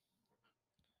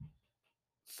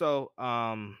 So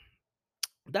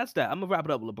that's that. I'm gonna wrap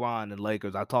it up with LeBron and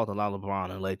Lakers. I talked a lot of LeBron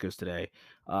and Lakers today.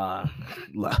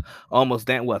 Almost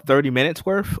 30 minutes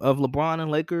worth of LeBron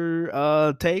and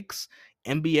Laker takes.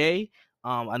 NBA.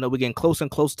 I know we're getting closer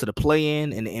and closer to the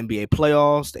play-in and the NBA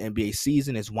playoffs. The NBA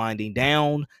season is winding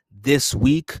down this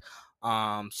week.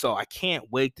 So I can't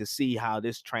wait to see how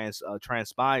this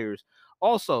transpires.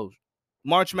 Also,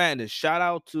 March Madness. Shout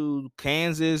out to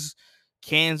Kansas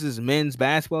men's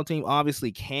basketball team.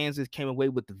 Obviously, Kansas came away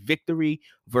with the victory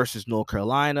versus North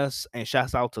Carolina. And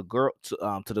shouts out to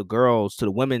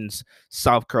the women's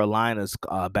South Carolina's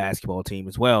basketball team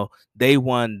as well. They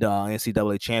won the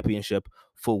NCAA championship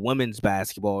for women's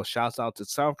basketball. Shouts out to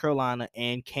South Carolina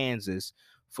and Kansas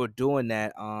for doing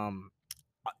that.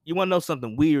 You want to know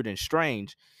something weird and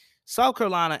strange? South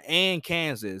Carolina and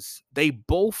Kansas, they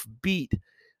both beat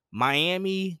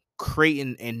Miami,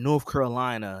 Creighton, and North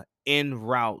Carolina en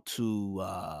route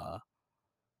to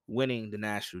winning the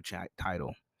national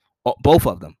title. Both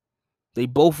of them. They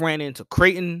both ran into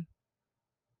Creighton,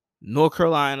 North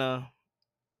Carolina,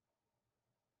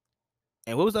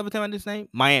 and what was the other team I just named?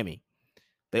 Miami.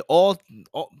 They both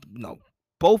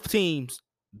teams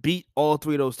beat all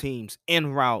three of those teams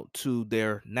en route to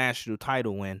their national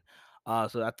title win.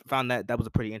 So I found that was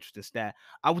a pretty interesting stat.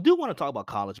 I do want to talk about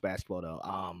college basketball though.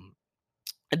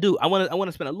 I do. I want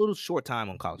to spend a little short time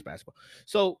on college basketball.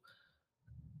 So,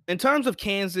 in terms of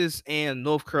Kansas and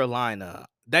North Carolina,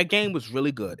 that game was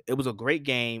really good. It was a great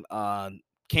game.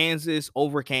 Kansas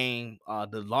overcame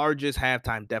the largest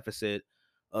halftime deficit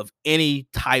of any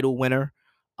title winner.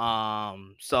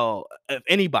 So if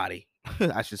anybody,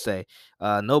 I should say,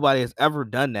 nobody has ever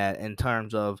done that in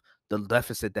terms of the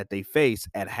deficit that they face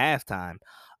at halftime.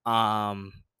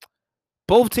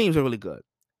 Both teams are really good.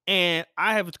 And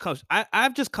I've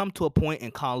just come to a point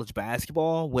in college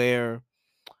basketball where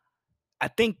I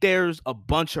think there's a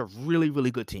bunch of really,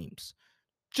 really good teams.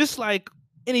 Just like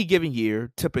any given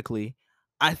year, typically,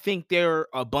 I think there are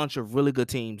a bunch of really good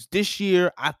teams. This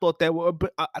year, I thought there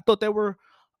were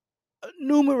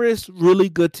numerous really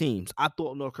good teams. I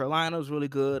thought North Carolina was really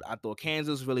good. I thought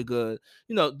Kansas was really good.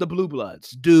 The Blue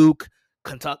Bloods, Duke,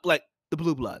 Kentucky, like the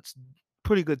Blue Bloods,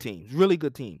 pretty good teams, really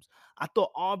good teams. I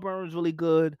thought Auburn was really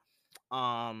good.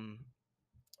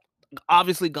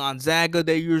 Obviously Gonzaga,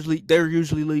 they're usually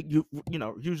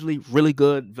usually really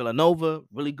good. Villanova,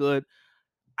 really good.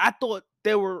 I thought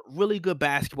there were really good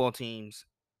basketball teams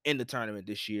in the tournament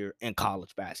this year in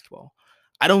college basketball.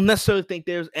 I don't necessarily think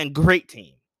there's a great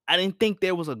team. I didn't think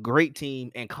there was a great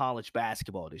team in college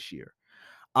basketball this year.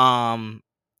 And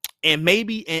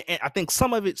maybe and I think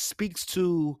some of it speaks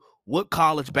to what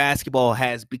college basketball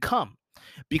has become,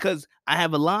 because I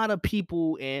have a lot of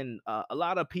people I'm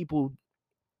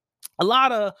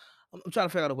trying to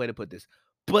figure out a way to put this,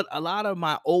 but a lot of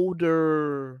my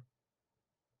older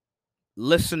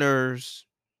listeners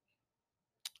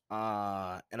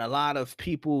and a lot of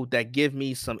people that give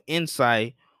me some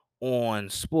insight on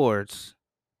sports,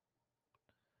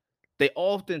 they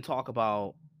often talk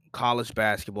about college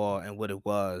basketball and what it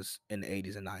was in the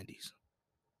 80s and 90s.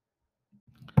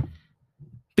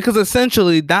 Because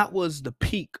essentially that was the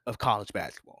peak of college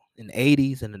basketball in the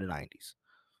 80s and in the 90s.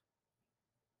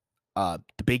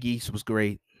 The Big East was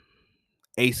great.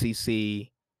 ACC,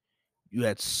 you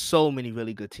had so many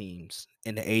really good teams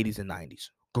in the 80s and 90s.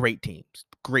 Great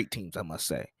teams, I must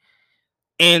say.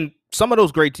 And some of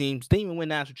those great teams didn't even win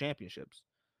national championships.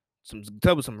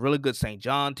 There was some really good St.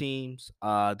 John teams.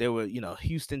 There were,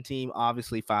 Houston team,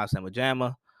 obviously Phi Sigma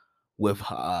Gamma, with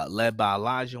led by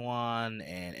Olajuwon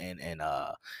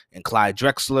and Clyde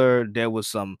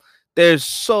Drexler. There's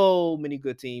so many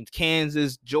good teams.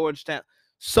 Kansas, Georgetown,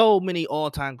 so many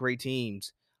all-time great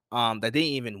teams that didn't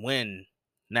even win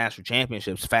national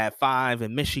championships. Fab Five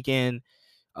in Michigan,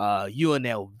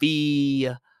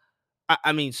 UNLV.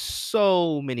 I mean,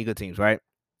 so many good teams, right?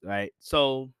 Right.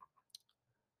 So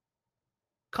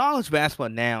college basketball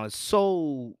now is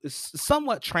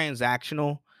somewhat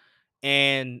transactional,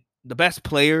 and the best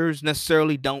players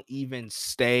necessarily don't even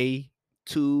stay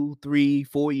 2, 3,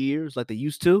 4 years like they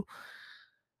used to.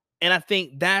 And I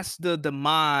think that's the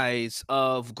demise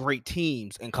of great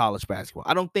teams in college basketball.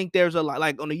 I don't think there's a lot,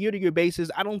 like on a year-to-year basis,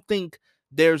 I don't think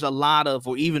there's a lot of,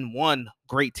 or even one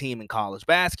great team in college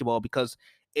basketball, because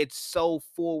it's so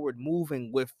forward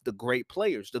moving with the great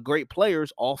players. The great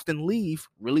players often leave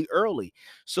really early.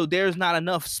 So there's not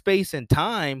enough space and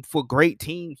time for great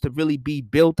teams to really be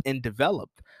built and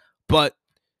developed. But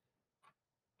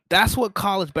that's what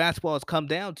college basketball has come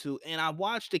down to. And I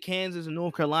watched the Kansas and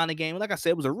North Carolina game. Like I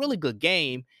said, it was a really good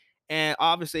game. And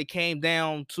obviously it came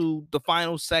down to the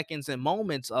final seconds and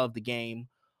moments of the game.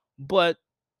 But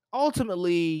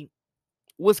ultimately,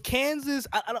 was Kansas,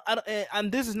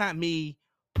 and this is not me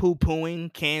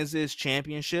poo-pooing Kansas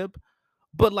championship,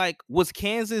 but like, was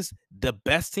Kansas the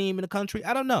best team in the country?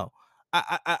 I don't know.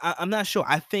 I'm not sure.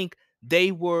 I think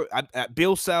they were.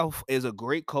 Bill Self is a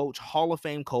great coach, Hall of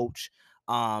Fame coach.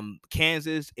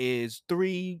 Kansas is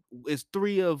three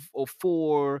of or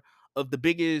four of the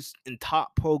biggest and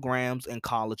top programs in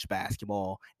college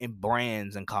basketball and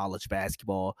brands in college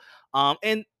basketball.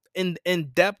 And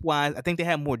in depth wise, I think they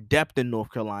have more depth than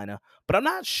North Carolina, but I'm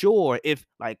not sure if,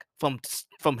 like,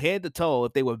 from head to toe,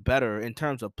 if they were better in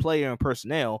terms of player and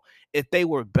personnel, if they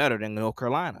were better than North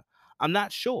Carolina. I'm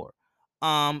not sure.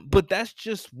 But that's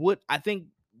just what I think.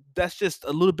 That's just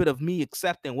a little bit of me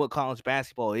accepting what college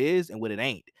basketball is and what it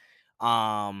ain't.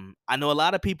 I know a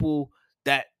lot of people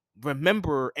that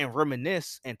remember and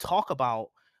reminisce and talk about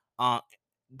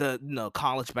the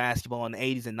college basketball in the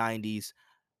 80s and 90s.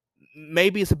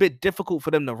 Maybe it's a bit difficult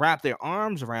for them to wrap their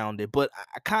arms around it, but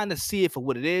I kind of see it for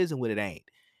what it is and what it ain't.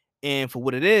 And for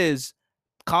what it is,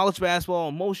 college basketball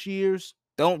in most years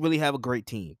don't really have a great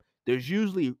team. There's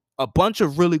usually a bunch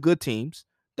of really good teams.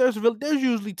 There's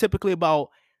usually typically about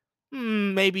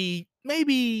maybe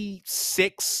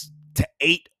 6 to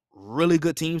 8 really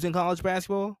good teams in college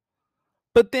basketball.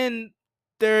 But then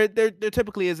there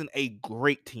typically isn't a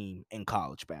great team in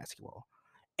college basketball.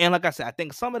 And like I said, I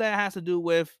think some of that has to do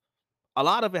with, a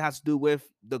lot of it has to do with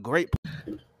the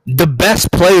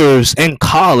best players in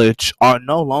college are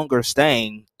no longer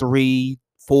staying 3,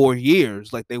 4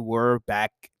 years like they were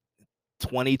back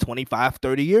 20, 25,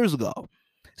 30 years ago.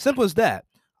 Simple as that.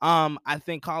 I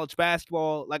think college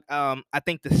basketball, I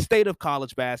think the state of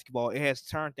college basketball, it has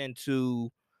turned into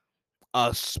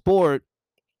a sport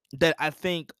that I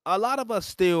think a lot of us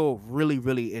still really,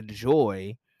 really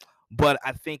enjoy. But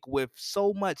I think with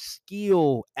so much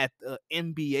skill at the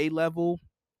NBA level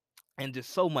and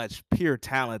just so much pure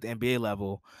talent at the NBA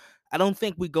level, I don't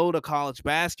think we go to college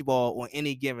basketball on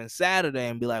any given Saturday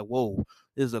and be like, "Whoa,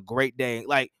 this is a great day."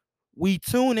 Like we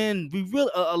tune in, we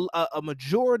really a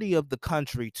majority of the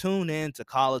country tune in to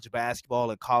college basketball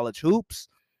and college hoops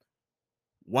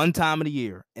one time of the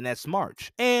year, and that's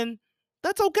March, and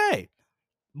that's okay.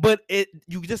 But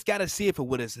you just got to see it for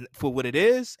what it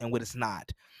is and what it's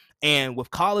not. And with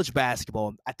college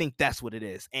basketball, I think that's what it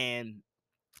is. And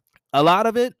a lot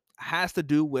of it has to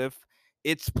do with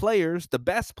its players, the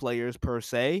best players per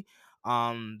se,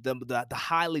 the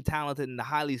highly talented and the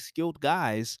highly skilled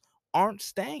guys aren't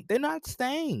staying. They're not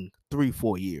staying 3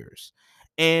 4 years.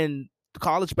 And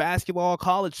college basketball,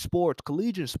 college sports,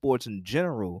 collegiate sports in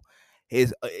general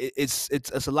is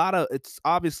it's a lot of, it's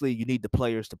obviously you need the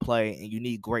players to play and you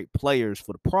need great players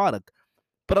for the product,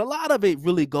 but a lot of it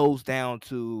really goes down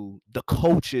to the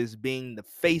coaches being the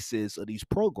faces of these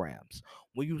programs.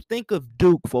 When you think of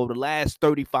Duke for the last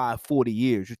 35, 40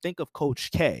 years, you think of Coach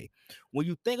K. When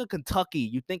you think of Kentucky,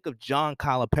 you think of John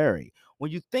Calipari. When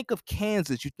you think of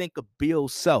Kansas, you think of Bill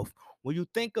Self. When you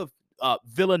think of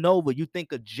Villanova, you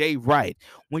think of Jay Wright.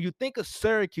 When you think of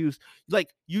Syracuse,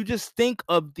 like you just think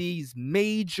of these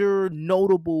major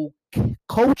notable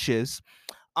coaches,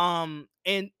 and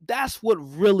that's what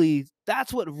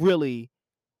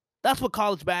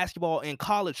college basketball and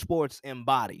college sports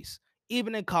embodies.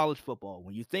 Even in college football,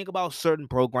 when you think about certain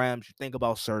programs, you think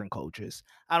about certain coaches.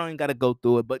 I don't even got to go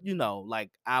through it, but like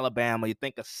Alabama, you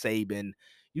think of Saban,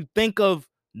 you think of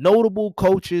notable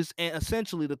coaches, and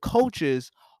essentially the coaches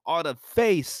are the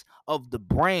face of the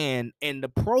brand and the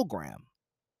program.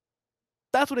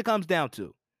 That's what it comes down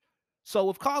to. So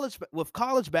with college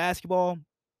basketball,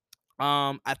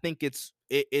 I think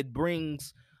it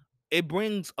brings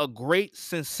a great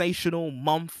sensational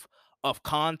month of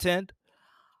content.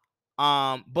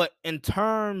 But in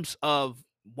terms of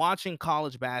watching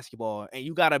college basketball, and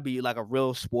you gotta be like a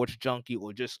real sports junkie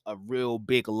or just a real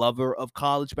big lover of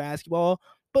college basketball.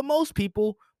 But most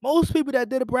people that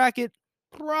did a bracket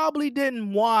probably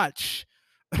didn't watch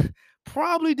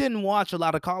probably didn't watch a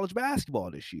lot of college basketball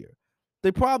this year.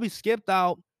 They probably skipped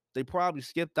out.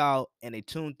 And they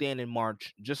tuned in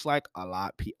March, just like a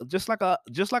lot, just like a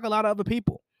lot of other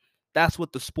people. That's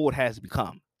what the sport has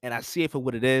become, and I see it for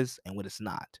what it is and what it's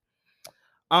not.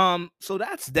 So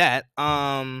that's that.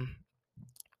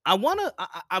 I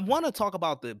wanna talk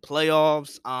about the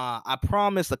playoffs. I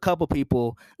promised a couple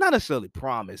people, not necessarily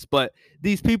promise, but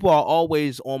these people are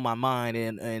always on my mind,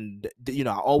 and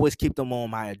I always keep them on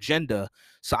my agenda.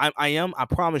 So I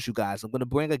promise you guys, I'm gonna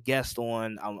bring a guest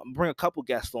on. I'm gonna bring a couple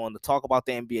guests on to talk about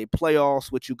the NBA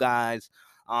playoffs with you guys.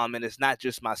 And it's not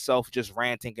just myself just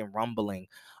ranting and rumbling,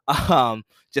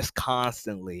 just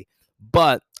constantly.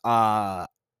 But the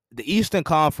Eastern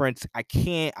Conference,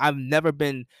 I've never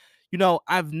been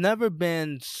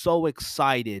so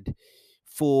excited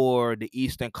for the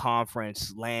Eastern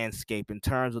Conference landscape in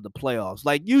terms of the playoffs.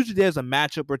 Like usually there's a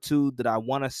matchup or two that I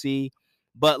want to see,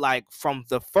 but like from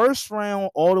the first round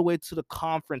all the way to the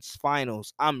conference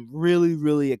finals, I'm really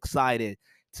really excited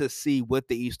to see what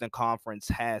the Eastern Conference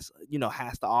has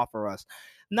to offer us.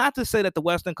 Not to say that the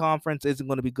Western Conference isn't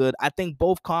going to be good. I think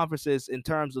both conferences, in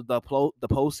terms of the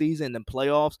postseason and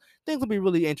playoffs, things will be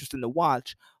really interesting to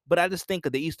watch. But I just think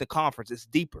of the Eastern Conference, it's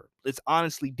deeper. It's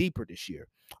honestly deeper this year.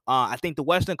 I think the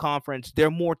Western Conference, they're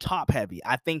more top heavy.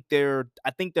 I think their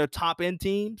top end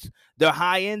teams, their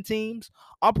high end teams,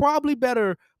 are probably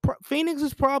better. Phoenix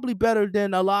is probably better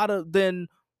than a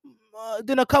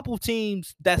couple of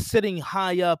teams that's sitting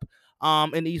high up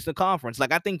in the Eastern Conference.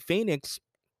 Like I think Phoenix,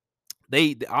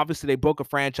 obviously they broke a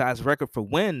franchise record for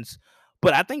wins,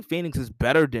 but I think Phoenix is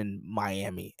better than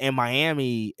Miami, and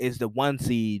Miami is the one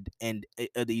seed in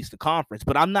the Eastern Conference.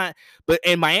 But I'm not. But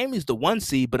and Miami's the one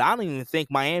seed, but I don't even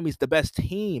think Miami's the best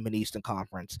team in the Eastern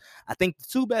Conference. I think the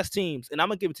two best teams, and I'm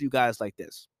gonna give it to you guys like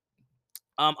this.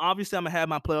 Obviously, I'm gonna have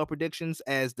my playoff predictions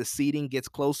as the seeding gets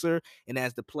closer and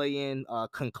as the play-in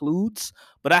concludes.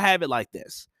 But I have it like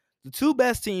this: the two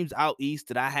best teams out east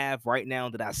that I have right now,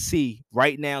 that I see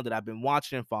right now, that I've been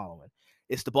watching and following,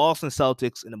 it's the Boston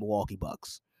Celtics and the Milwaukee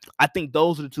Bucks. I think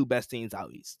those are the two best teams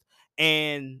out east,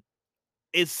 and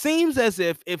it seems as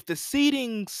if the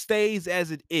seeding stays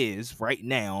as it is right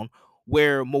now,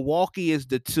 where Milwaukee is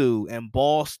the 2 and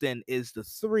Boston is the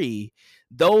 3,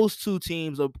 those two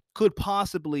teams could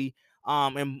possibly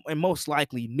and most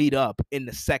likely meet up in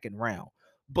the second round.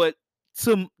 But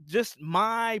to just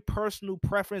my personal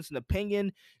preference and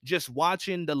opinion, just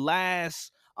watching the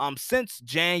last since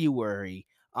January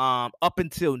up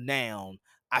until now,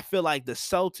 I feel like the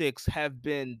Celtics have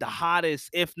been the hottest,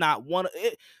 if not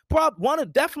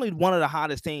definitely one of the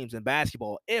hottest teams in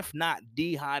basketball, if not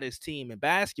the hottest team in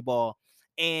basketball.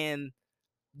 And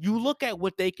you look at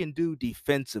what they can do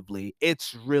defensively,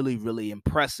 it's really, really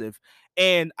impressive.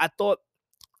 And I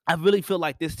really feel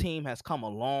like this team has come a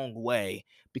long way,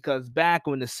 because back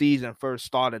when the season first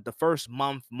started, the first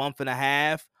month and a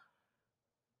half,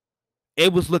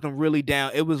 it was looking really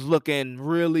down. It was looking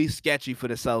really sketchy for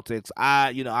the Celtics.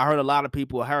 I heard a lot of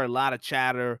people, I heard a lot of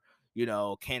chatter.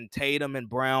 Can Tatum and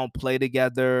Brown play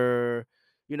together?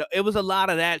 It was a lot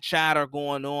of that chatter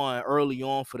going on early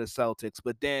on for the Celtics.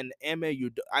 But then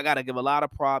I gotta give a lot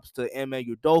of props to Ime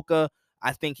Udoka.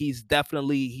 I think he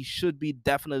should be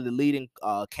definitely the leading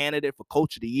candidate for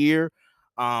Coach of the Year,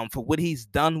 for what he's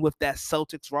done with that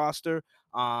Celtics roster.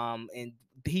 And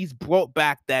he's brought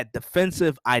back that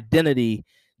defensive identity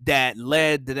that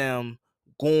led to them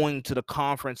going to the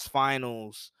conference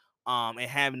finals, and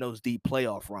having those deep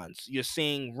playoff runs. You're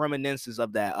seeing reminiscences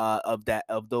of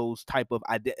those type of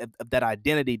that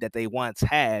identity that they once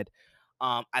had.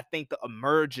 I think the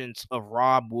emergence of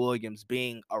Rob Williams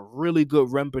being a really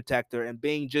good rim protector and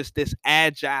being just this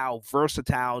agile,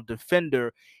 versatile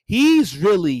defender, he's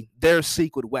really their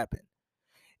secret weapon.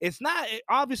 It's not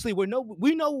obviously we know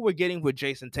what we're getting with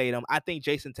Jason Tatum. I think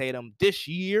Jason Tatum this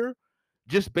year,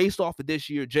 just based off of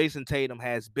this year, Jason Tatum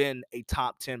has been a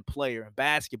top 10 player in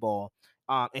basketball.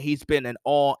 And he's been an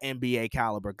all NBA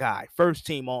caliber guy, first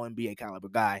team all NBA caliber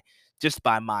guy, just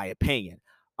by my opinion.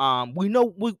 We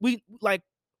know we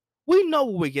know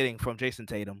what we're getting from Jason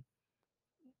Tatum.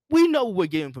 We know what we're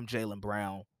getting from Jaylen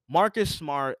Brown. Marcus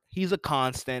Smart, he's a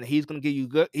constant. He's gonna give you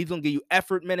good. He's gonna give you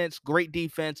effort minutes, great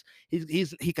defense.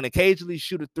 He can occasionally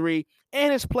shoot a three,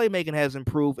 and his playmaking has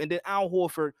improved. And then Al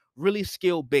Horford, really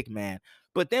skilled big man.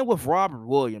 But then with Robert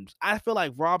Williams, I feel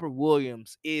like Robert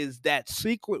Williams is that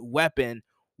secret weapon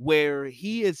where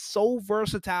he is so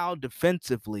versatile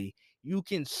defensively. You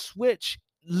can switch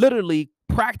literally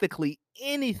practically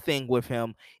anything with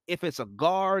him. If it's a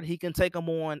guard, he can take him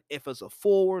on. If it's a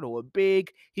forward or a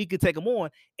big, he can take him on.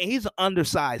 And he's an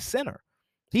undersized center.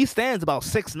 He stands about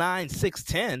 6'9",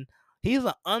 6'10". He's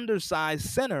an undersized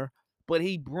center, but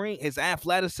he brings his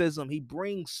athleticism. He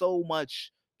brings so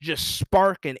much just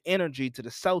spark and energy to the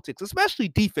Celtics, especially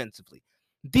defensively.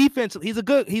 Defensive, he's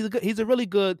a really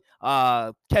good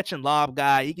catch and lob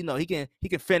guy. He can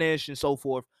finish and so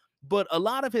forth. But a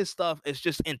lot of his stuff is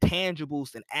just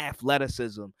intangibles and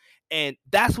athleticism, and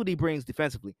that's what he brings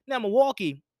defensively. Now,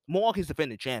 Milwaukee's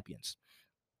defending champions.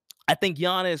 I think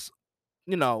Giannis,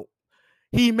 you know,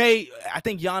 I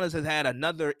think Giannis has had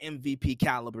another MVP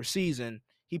caliber season.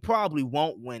 He probably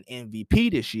won't win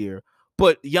MVP this year,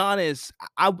 but Giannis,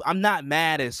 I'm not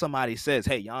mad if somebody says,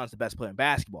 "Hey, Giannis is the best player in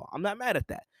basketball." I'm not mad at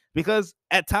that, because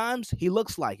at times he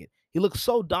looks like it. He looks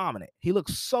so dominant. He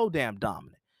looks so damn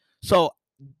dominant. So,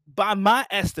 by my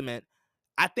estimate,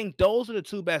 I think those are the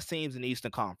two best teams in the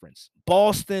Eastern Conference,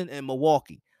 Boston and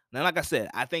Milwaukee. Now, like I said,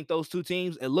 I think those two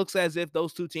teams, it looks as if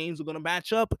those two teams are going to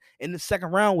match up in the second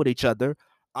round with each other.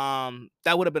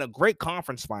 That would have been a great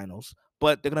conference finals,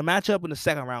 but they're going to match up in the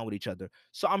second round with each other.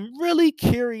 So I'm really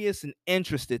curious and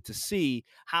interested to see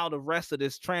how the rest of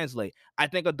this translate. I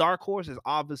think a dark horse is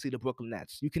obviously the Brooklyn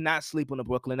Nets. You cannot sleep on the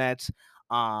Brooklyn Nets.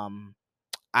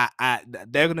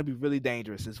 They're going to be really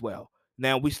dangerous as well.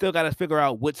 Now, we still got to figure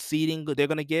out what seeding they're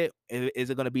going to get.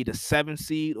 Is it going to be the 7th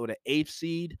seed or the 8th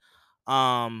seed?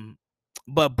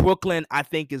 But Brooklyn, I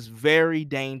think, is very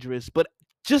dangerous. But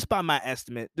just by my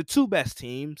estimate, the two best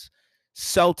teams,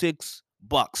 Celtics,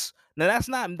 Bucks. Now,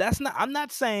 I'm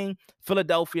not saying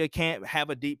Philadelphia can't have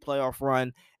a deep playoff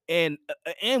run and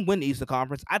win the Eastern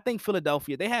Conference. I think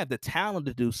Philadelphia, they have the talent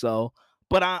to do so.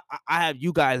 But I have,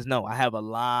 you guys know, I have a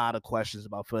lot of questions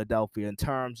about Philadelphia in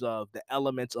terms of the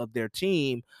elements of their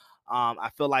team. I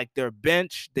feel like their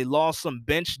bench, they lost some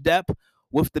bench depth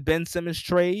with the Ben Simmons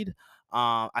trade.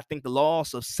 I think the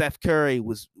loss of Seth Curry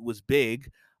was big.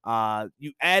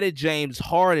 You added James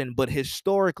Harden, but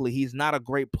historically, he's not a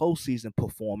great postseason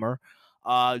performer.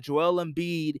 Joel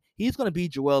Embiid, he's going to be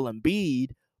Joel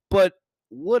Embiid, but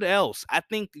what else? I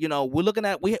think, we're looking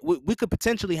at we could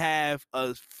potentially have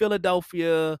a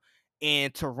Philadelphia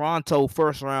and Toronto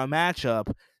first round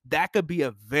matchup. That could be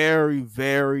a very,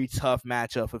 very tough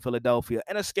matchup for Philadelphia,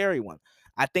 and a scary one.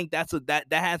 I think that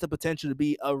has the potential to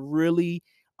be a really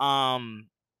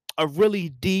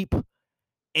deep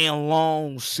and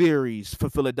long series for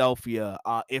Philadelphia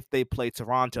if they play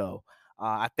Toronto.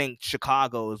 I think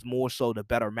Chicago is more so the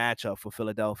better matchup for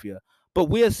Philadelphia. But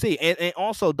we'll see. And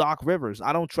also Doc Rivers.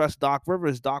 I don't trust Doc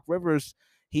Rivers. Doc Rivers,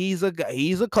 he's a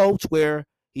coach where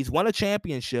he's won a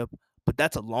championship, but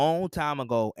that's a long time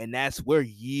ago, and that's we're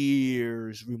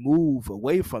years removed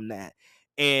away from that.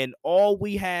 And all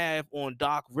we have on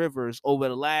Doc Rivers over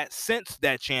the last since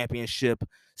that championship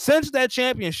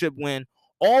win,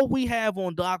 all we have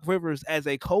on Doc Rivers as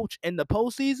a coach in the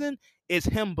postseason is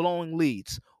him blowing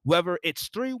leads. Whether it's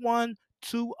 3-1,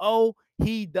 2-0,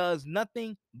 he does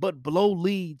nothing but blow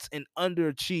leads and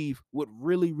underachieve with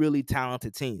really, really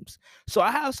talented teams. So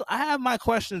I have my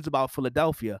questions about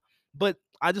Philadelphia, but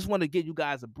I just want to give you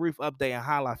guys a brief update on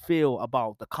how I feel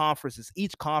about the conferences,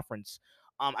 each conference.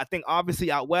 I think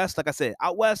obviously out west, like I said,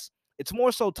 out west, it's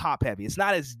more so top heavy. It's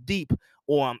not as deep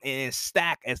or and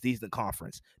stack as the Eastern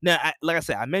Conference. Now, like I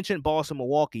said, I mentioned Boston,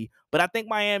 Milwaukee, but I think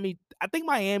Miami,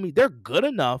 they're good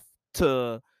enough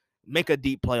to make a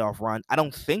deep playoff run. I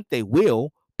don't think they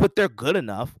will, but they're good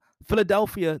enough.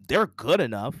 Philadelphia, they're good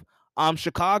enough.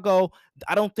 Chicago,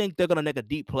 I don't think they're gonna make a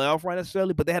deep playoff run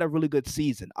necessarily, but they had a really good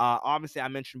season. Obviously, I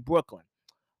mentioned Brooklyn.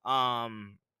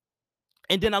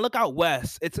 And then I look out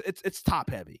west. It's top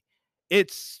heavy.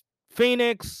 It's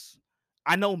Phoenix.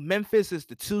 I know Memphis is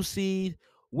the 2 seed.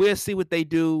 We'll see what they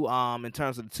do in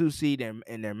terms of the 2 seed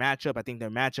and their matchup. I think their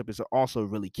matchup is also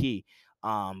really key.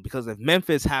 Because if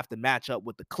Memphis have to match up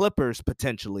with the Clippers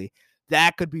potentially,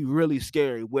 that could be really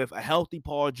scary with a healthy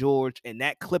Paul George and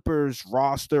that Clippers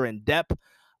roster and depth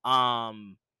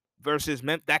versus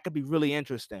Memphis. That could be really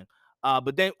interesting.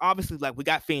 But then obviously, like we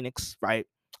got Phoenix, right?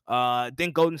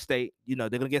 Then Golden State, they're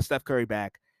gonna get Steph Curry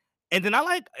back. And then I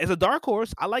like, as a dark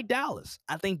horse, I like Dallas.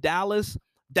 I think Dallas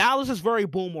is very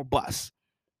boom or bust.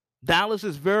 Dallas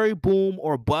is very boom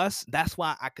or bust. That's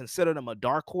why I consider them a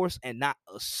dark horse and not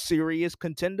a serious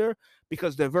contender,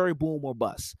 because they're very boom or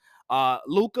bust.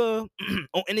 Luka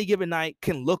on any given night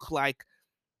can look like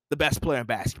the best player in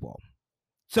basketball.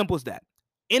 Simple as that.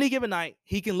 Any given night,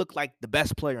 he can look like the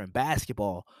best player in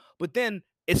basketball, but then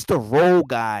it's the role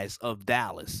guys of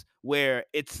Dallas where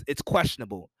it's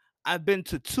questionable. I've been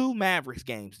to 2 Mavericks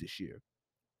games this year,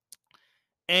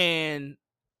 and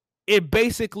it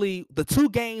basically, the 2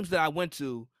 games that I went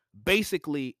to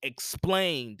basically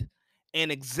explained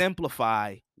and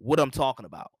exemplify what I'm talking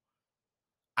about.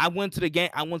 I went to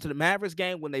the Mavericks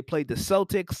game when they played the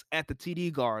Celtics at the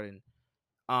TD Garden.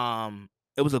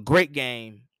 It was a great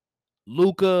game.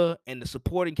 Luka and the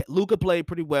supporting Luka played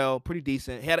pretty well, pretty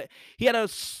decent. He had a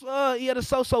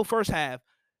so-so first half.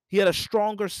 He had a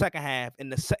stronger second half,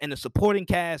 and the supporting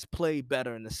cast played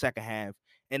better in the second half,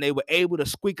 and they were able to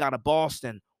squeak out of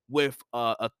Boston with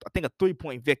I think a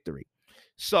 3-point victory.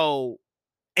 So,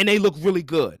 and they look really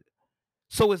good.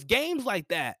 So it's games like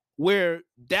that where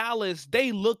Dallas,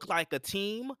 they look like a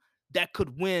team that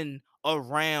could win a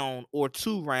round or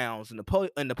 2 rounds in the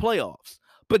playoffs.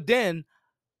 But then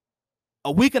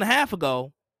a week and a half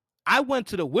ago, I went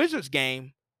to the Wizards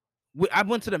game. I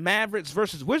went to the Mavericks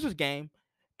versus Wizards game,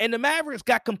 and the Mavericks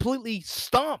got completely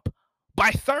stomped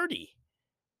by 30.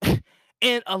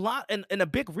 And a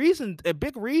big reason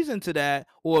to that,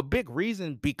 or a big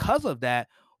reason because of that,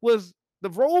 was the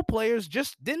role players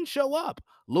just didn't show up.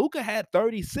 Luka had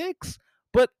 36,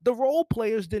 but the role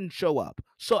players didn't show up.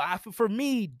 So for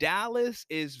me, Dallas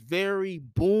is very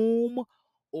boom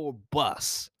or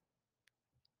bust.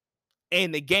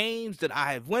 And the games that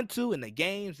I have went to and the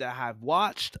games that I have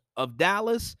watched of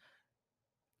Dallas,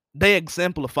 they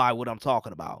exemplify what I'm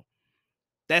talking about.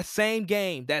 That same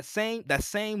game, that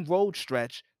same road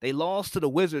stretch, they lost to the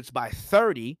Wizards by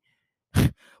 30.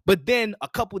 But then a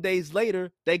couple days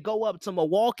later, they go up to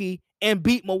Milwaukee and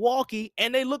beat Milwaukee,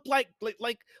 and they look like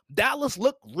Dallas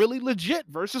looked really legit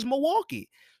versus Milwaukee.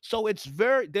 So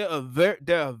they're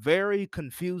a very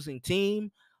confusing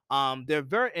team. They're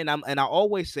very, and I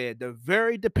always said they're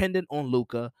very dependent on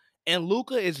Luka, and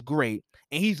Luka is great,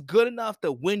 and he's good enough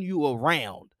to win you a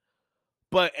round.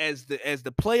 But as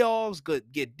the playoffs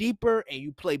get deeper and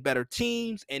you play better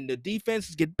teams and the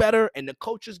defenses get better and the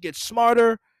coaches get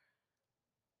smarter,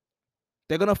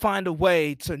 they're going to find a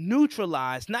way to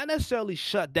neutralize, not necessarily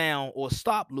shut down or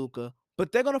stop Luka,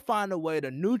 but they're going to find a way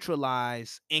to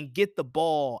neutralize and get the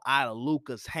ball out of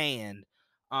Luka's hand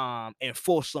and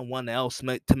force someone else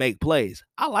to make plays.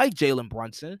 I like Jalen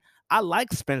Brunson. I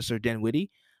like Spencer Dinwiddie.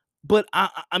 But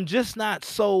I'm just not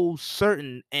so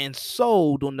certain and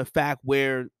sold on the fact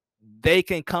where they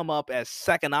can come up as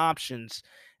second options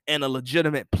in a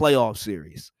legitimate playoff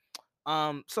series.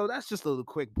 So that's just a little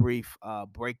quick brief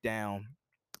breakdown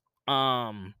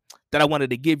that I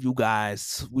wanted to give you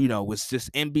guys. It's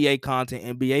just NBA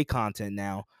content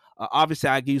now. Obviously,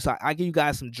 I give you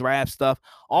guys some draft stuff.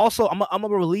 Also, I'm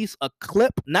gonna release a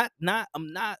clip. I'm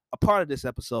not a part of this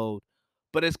episode,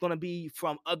 but it's gonna be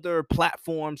from other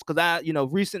platforms because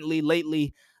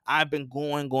lately I've been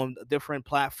going on different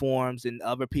platforms and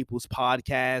other people's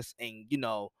podcasts and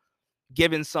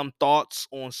giving some thoughts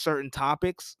on certain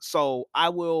topics. So I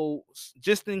will,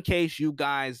 just in case you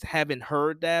guys haven't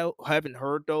heard those,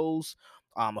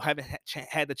 haven't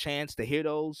had the chance to hear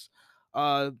those,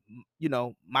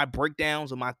 my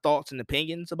breakdowns or my thoughts and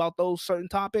opinions about those certain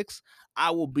topics,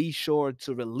 I will be sure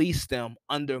to release them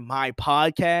under my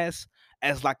podcast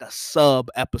as like a sub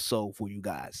episode for you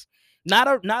guys. Not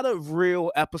a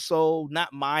real episode,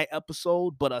 not my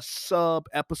episode, but a sub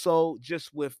episode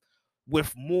just with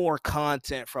more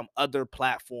content from other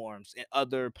platforms and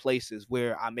other places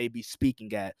where I may be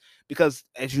speaking at. Because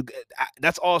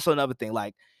that's also another thing.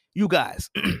 Like, you guys,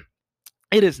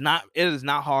 it is not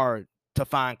hard to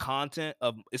find content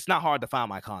it's not hard to find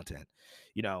my content.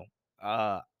 You know,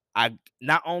 I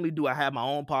not only do I have my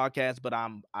own podcast, but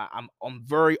I'm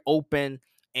very open,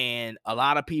 and a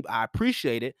lot of people, I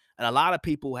appreciate it, and a lot of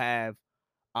people have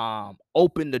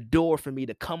opened the door for me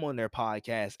to come on their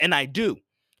podcast, and I do.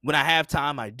 When I have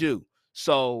time, I do.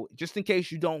 So just in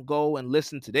case you don't go and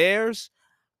listen to theirs,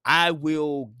 I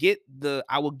will get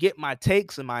my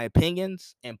takes and my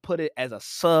opinions and put it as a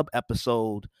sub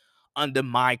episode under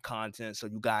my content so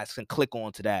you guys can click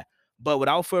on to that. But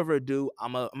without further ado,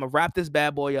 I'm gonna wrap this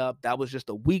bad boy up. That was just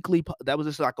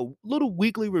like a little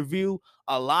weekly review,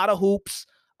 a lot of hoops.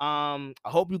 I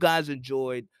hope you guys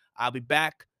enjoyed. I'll be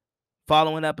back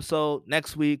following episode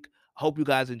next week. Hope you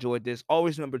guys enjoyed this.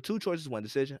 Always remember, 2 choices, 1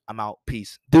 decision. I'm out.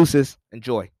 Peace. Deuces.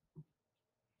 Enjoy.